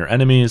out on your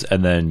enemies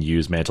and then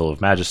use Mantle of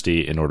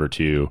Majesty in order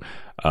to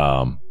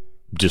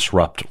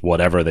disrupt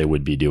whatever they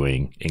would be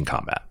doing in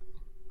combat.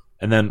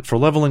 And then for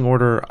leveling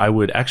order, I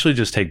would actually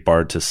just take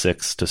Bard to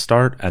 6 to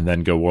start and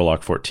then go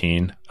Warlock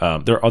 14.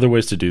 There are other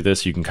ways to do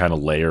this. You can kind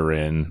of layer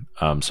in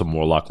some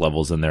Warlock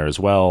levels in there as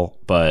well,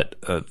 but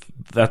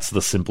that's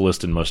the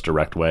simplest and most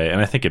direct way. And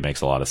I think it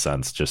makes a lot of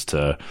sense just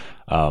to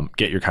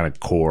get your kind of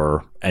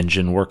core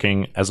engine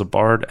working as a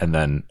Bard and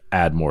then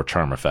add more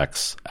charm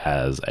effects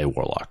as a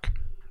Warlock.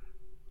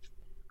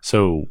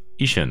 So,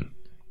 Ishin,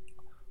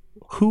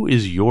 who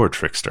is your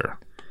Trickster?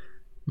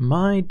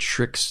 My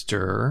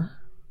Trickster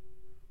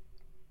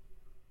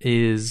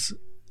is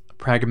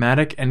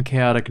pragmatic and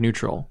chaotic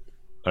neutral.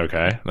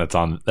 Okay, that's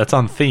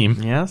on theme.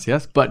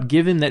 Yes. But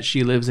given that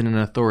she lives in an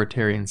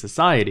authoritarian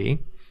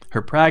society,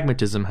 her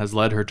pragmatism has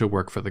led her to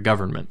work for the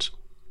government.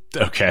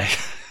 Okay.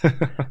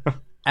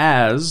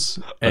 As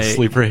a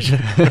sleeper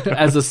agent.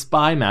 As a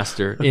spy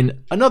master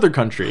in another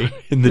country.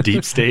 In the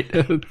deep state.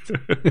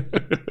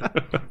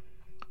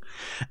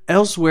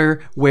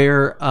 Elsewhere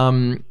where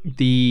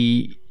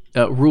the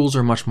rules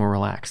are much more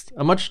relaxed.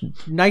 A much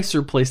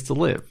nicer place to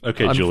live.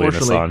 Okay, Julian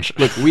Assange.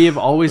 Look, we have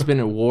always been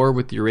at war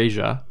with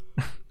Eurasia,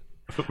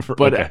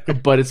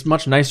 but it's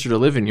much nicer to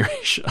live in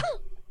Eurasia.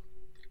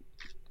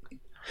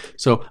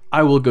 So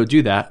I will go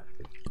do that.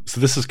 So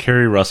this is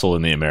Kerry Russell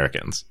in The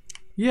Americans.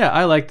 Yeah,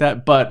 I like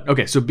that. But,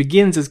 okay, so it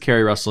begins as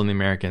Kerry Russell in The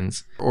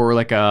Americans, or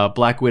like a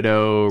Black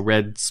Widow,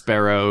 Red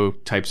Sparrow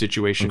type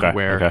situation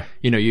where,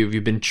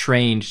 you've been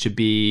trained to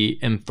be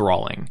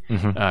enthralling,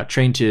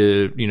 trained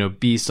to,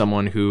 be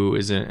someone who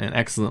is an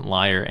excellent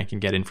liar and can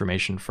get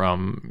information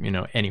from,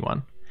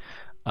 anyone.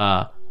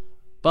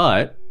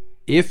 But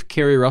if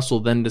Kerry Russell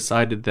then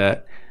decided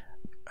that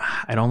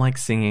I don't like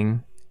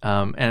singing,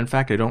 and in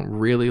fact, I don't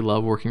really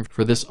love working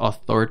for this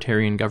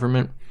authoritarian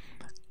government,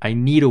 I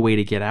need a way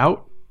to get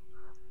out,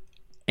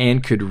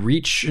 and could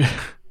reach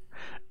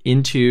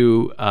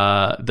into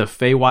the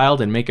Feywild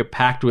and make a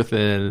pact with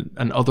an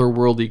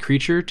otherworldly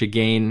creature to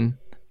gain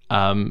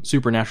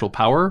supernatural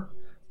power,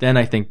 then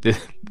I think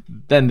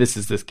this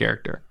is this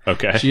character.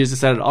 Okay. She has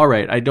decided, all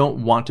right, I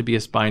don't want to be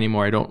a spy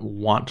anymore. I don't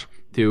want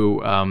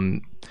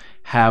to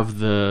have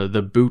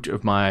the boot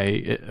of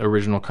my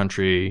original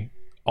country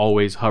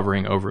always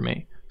hovering over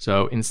me.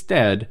 So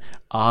instead,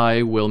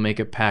 I will make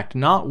a pact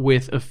not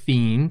with a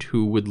fiend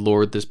who would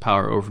lord this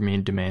power over me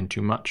and demand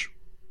too much,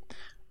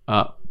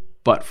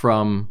 but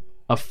from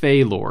a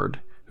Fey Lord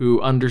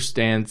who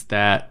understands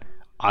that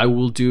I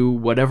will do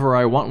whatever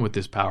I want with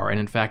this power, and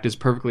in fact is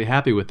perfectly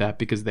happy with that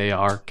because they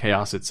are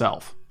chaos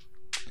itself.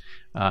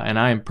 And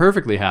I am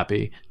perfectly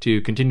happy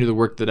to continue the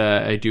work that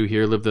I do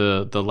here, live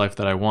the life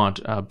that I want,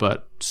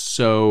 but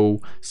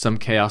sow some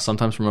chaos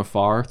sometimes from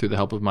afar through the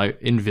help of my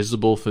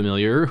invisible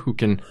familiar who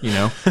can,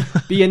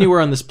 be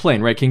anywhere on this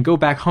plane, right? Can go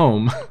back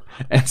home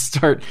and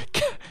start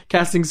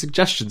casting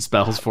suggestion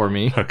spells for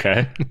me.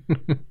 Okay.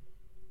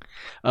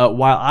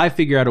 While I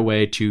figure out a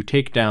way to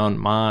take down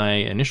my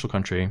initial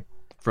country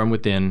from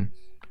within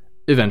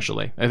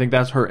eventually. I think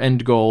that's her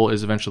end goal,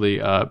 is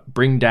eventually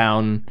bring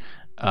down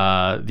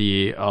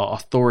the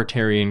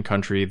authoritarian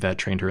country that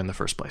trained her in the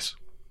first place.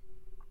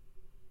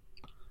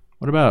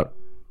 What about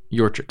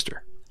your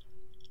Trickster?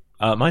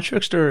 My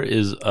Trickster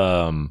is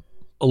a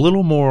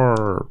little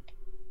more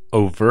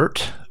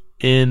overt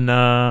in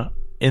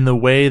the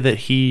way that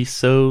he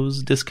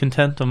sows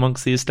discontent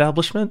amongst the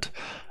establishment.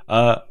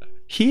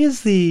 He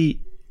is the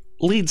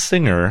lead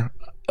singer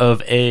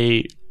of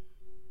a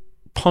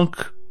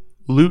punk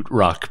loot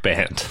rock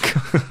band.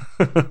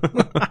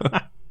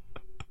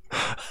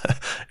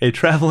 A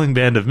traveling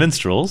band of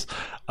minstrels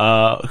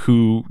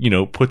who,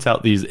 puts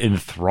out these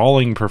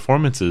enthralling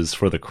performances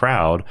for the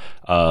crowd,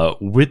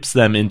 whips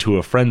them into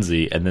a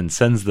frenzy, and then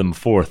sends them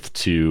forth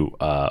to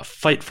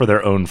fight for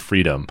their own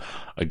freedom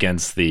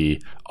against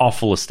the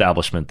awful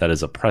establishment that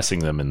is oppressing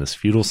them in this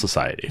feudal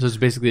society. So it's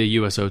basically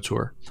a USO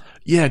tour.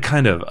 Yeah,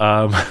 kind of.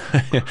 I'm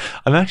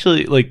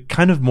actually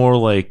kind of more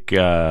like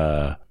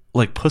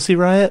Pussy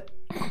Riot.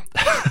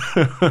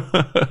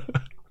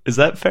 Is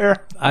that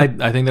fair? I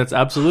think that's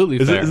absolutely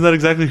fair. Isn't that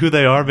exactly who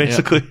they are,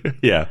 basically?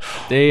 Yeah.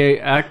 They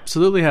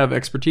absolutely have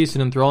expertise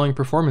in enthralling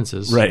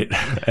performances. Right.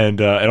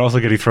 And also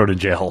getting thrown in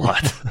jail a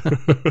lot.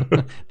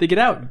 They get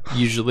out,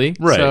 usually.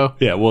 Right. So.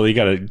 Yeah, well, you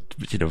got a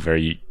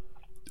very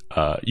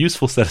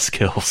useful set of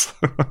skills.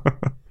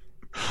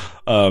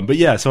 But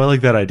yeah, so I like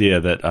that idea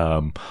that,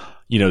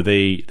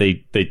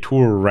 they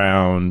tour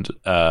around,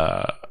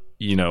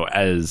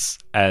 as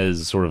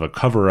sort of a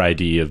cover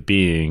ID of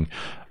being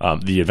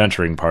the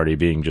adventuring party,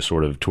 being just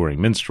sort of touring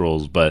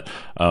minstrels, but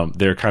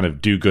they're kind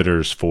of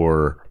do-gooders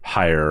for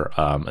hire,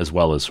 as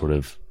well as sort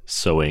of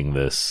sowing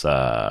this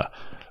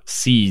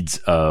seeds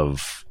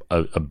of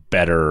a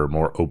better,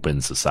 more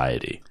open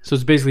society. So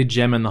it's basically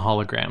Gem and the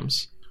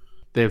Holograms.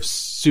 They have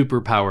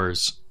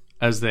superpowers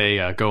as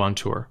they go on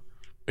tour.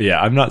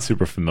 Yeah, I'm not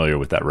super familiar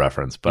with that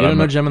reference, but you don't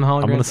know Gem and the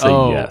Holograms? I'm going to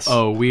say yes.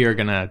 Oh, we're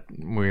gonna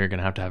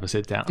have to have a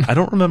sit down. I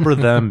don't remember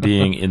them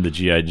being in the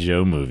G.I.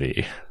 Joe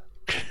movie.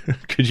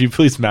 Could you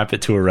please map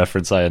it to a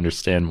reference I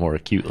understand more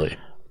acutely?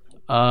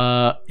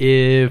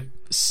 If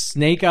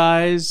Snake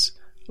Eyes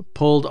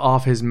pulled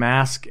off his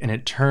mask and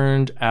it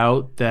turned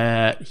out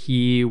that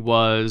he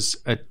was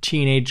a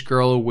teenage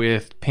girl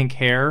with pink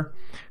hair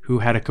who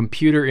had a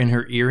computer in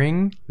her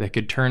earring that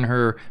could turn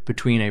her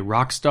between a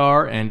rock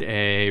star and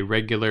a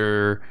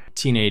regular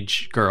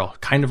teenage girl,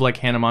 kind of like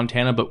Hannah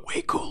Montana, but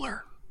way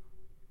cooler.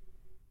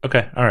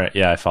 Okay, all right,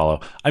 yeah, I follow.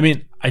 I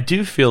mean, I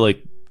do feel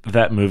like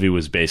that movie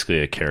was basically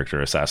a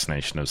character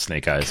assassination of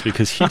Snake Eyes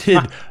because he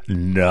did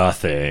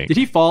nothing. Did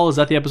he fall? Is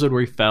that the episode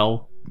where he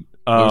fell?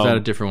 Or is that a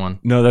different one?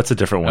 No, that's a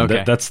different one.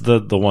 Okay. That's the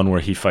one where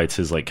he fights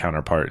his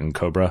counterpart in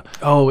Cobra.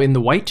 Oh, in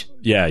the white?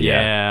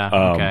 Yeah.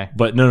 Okay.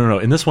 But no.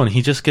 In this one,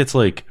 he just gets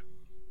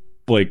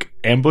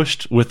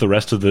ambushed with the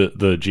rest of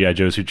the G.I.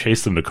 Joes who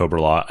chase them to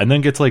Cobra Law, and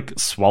then gets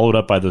swallowed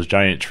up by those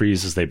giant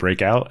trees as they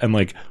break out,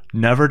 and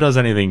never does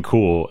anything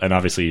cool. And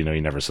obviously,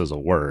 he never says a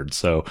word,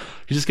 so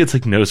he just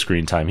gets no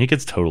screen time. He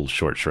gets total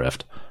short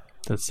shrift.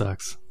 That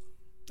sucks.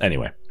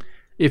 Anyway.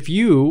 If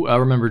you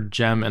remember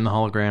Gem and the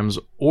Holograms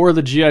or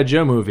the G.I.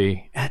 Joe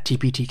movie at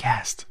TPT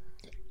Cast,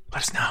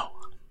 let us know.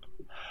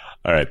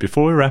 All right,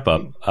 before we wrap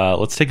up,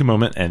 let's take a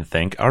moment and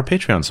thank our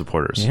Patreon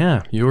supporters.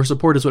 Yeah, your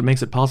support is what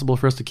makes it possible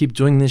for us to keep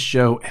doing this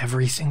show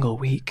every single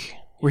week.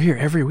 We're here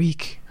every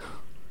week.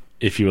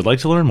 If you would like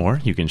to learn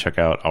more, you can check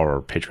out our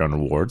Patreon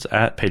rewards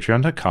at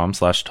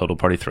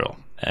patreon.com/TotalPartyThrill.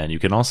 And you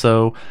can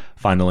also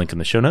find a link in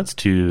the show notes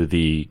to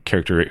the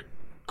Character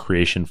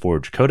Creation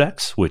Forge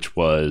Codex, which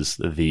was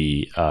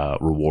the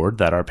reward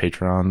that our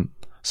Patreon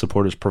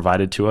supporters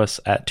provided to us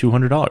at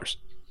 $200.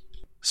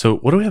 So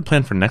what do we have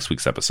planned for next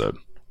week's episode?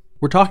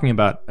 We're talking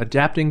about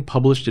adapting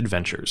published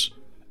adventures.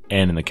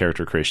 And in the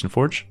Character Creation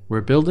Forge,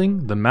 we're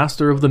building the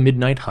Master of the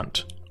Midnight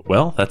Hunt.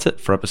 Well, that's it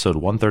for episode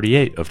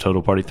 138 of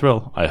Total Party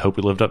Thrill. I hope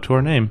we lived up to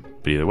our name.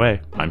 But either way,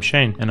 I'm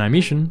Shane. And I'm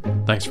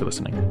Ishan. Thanks for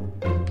listening.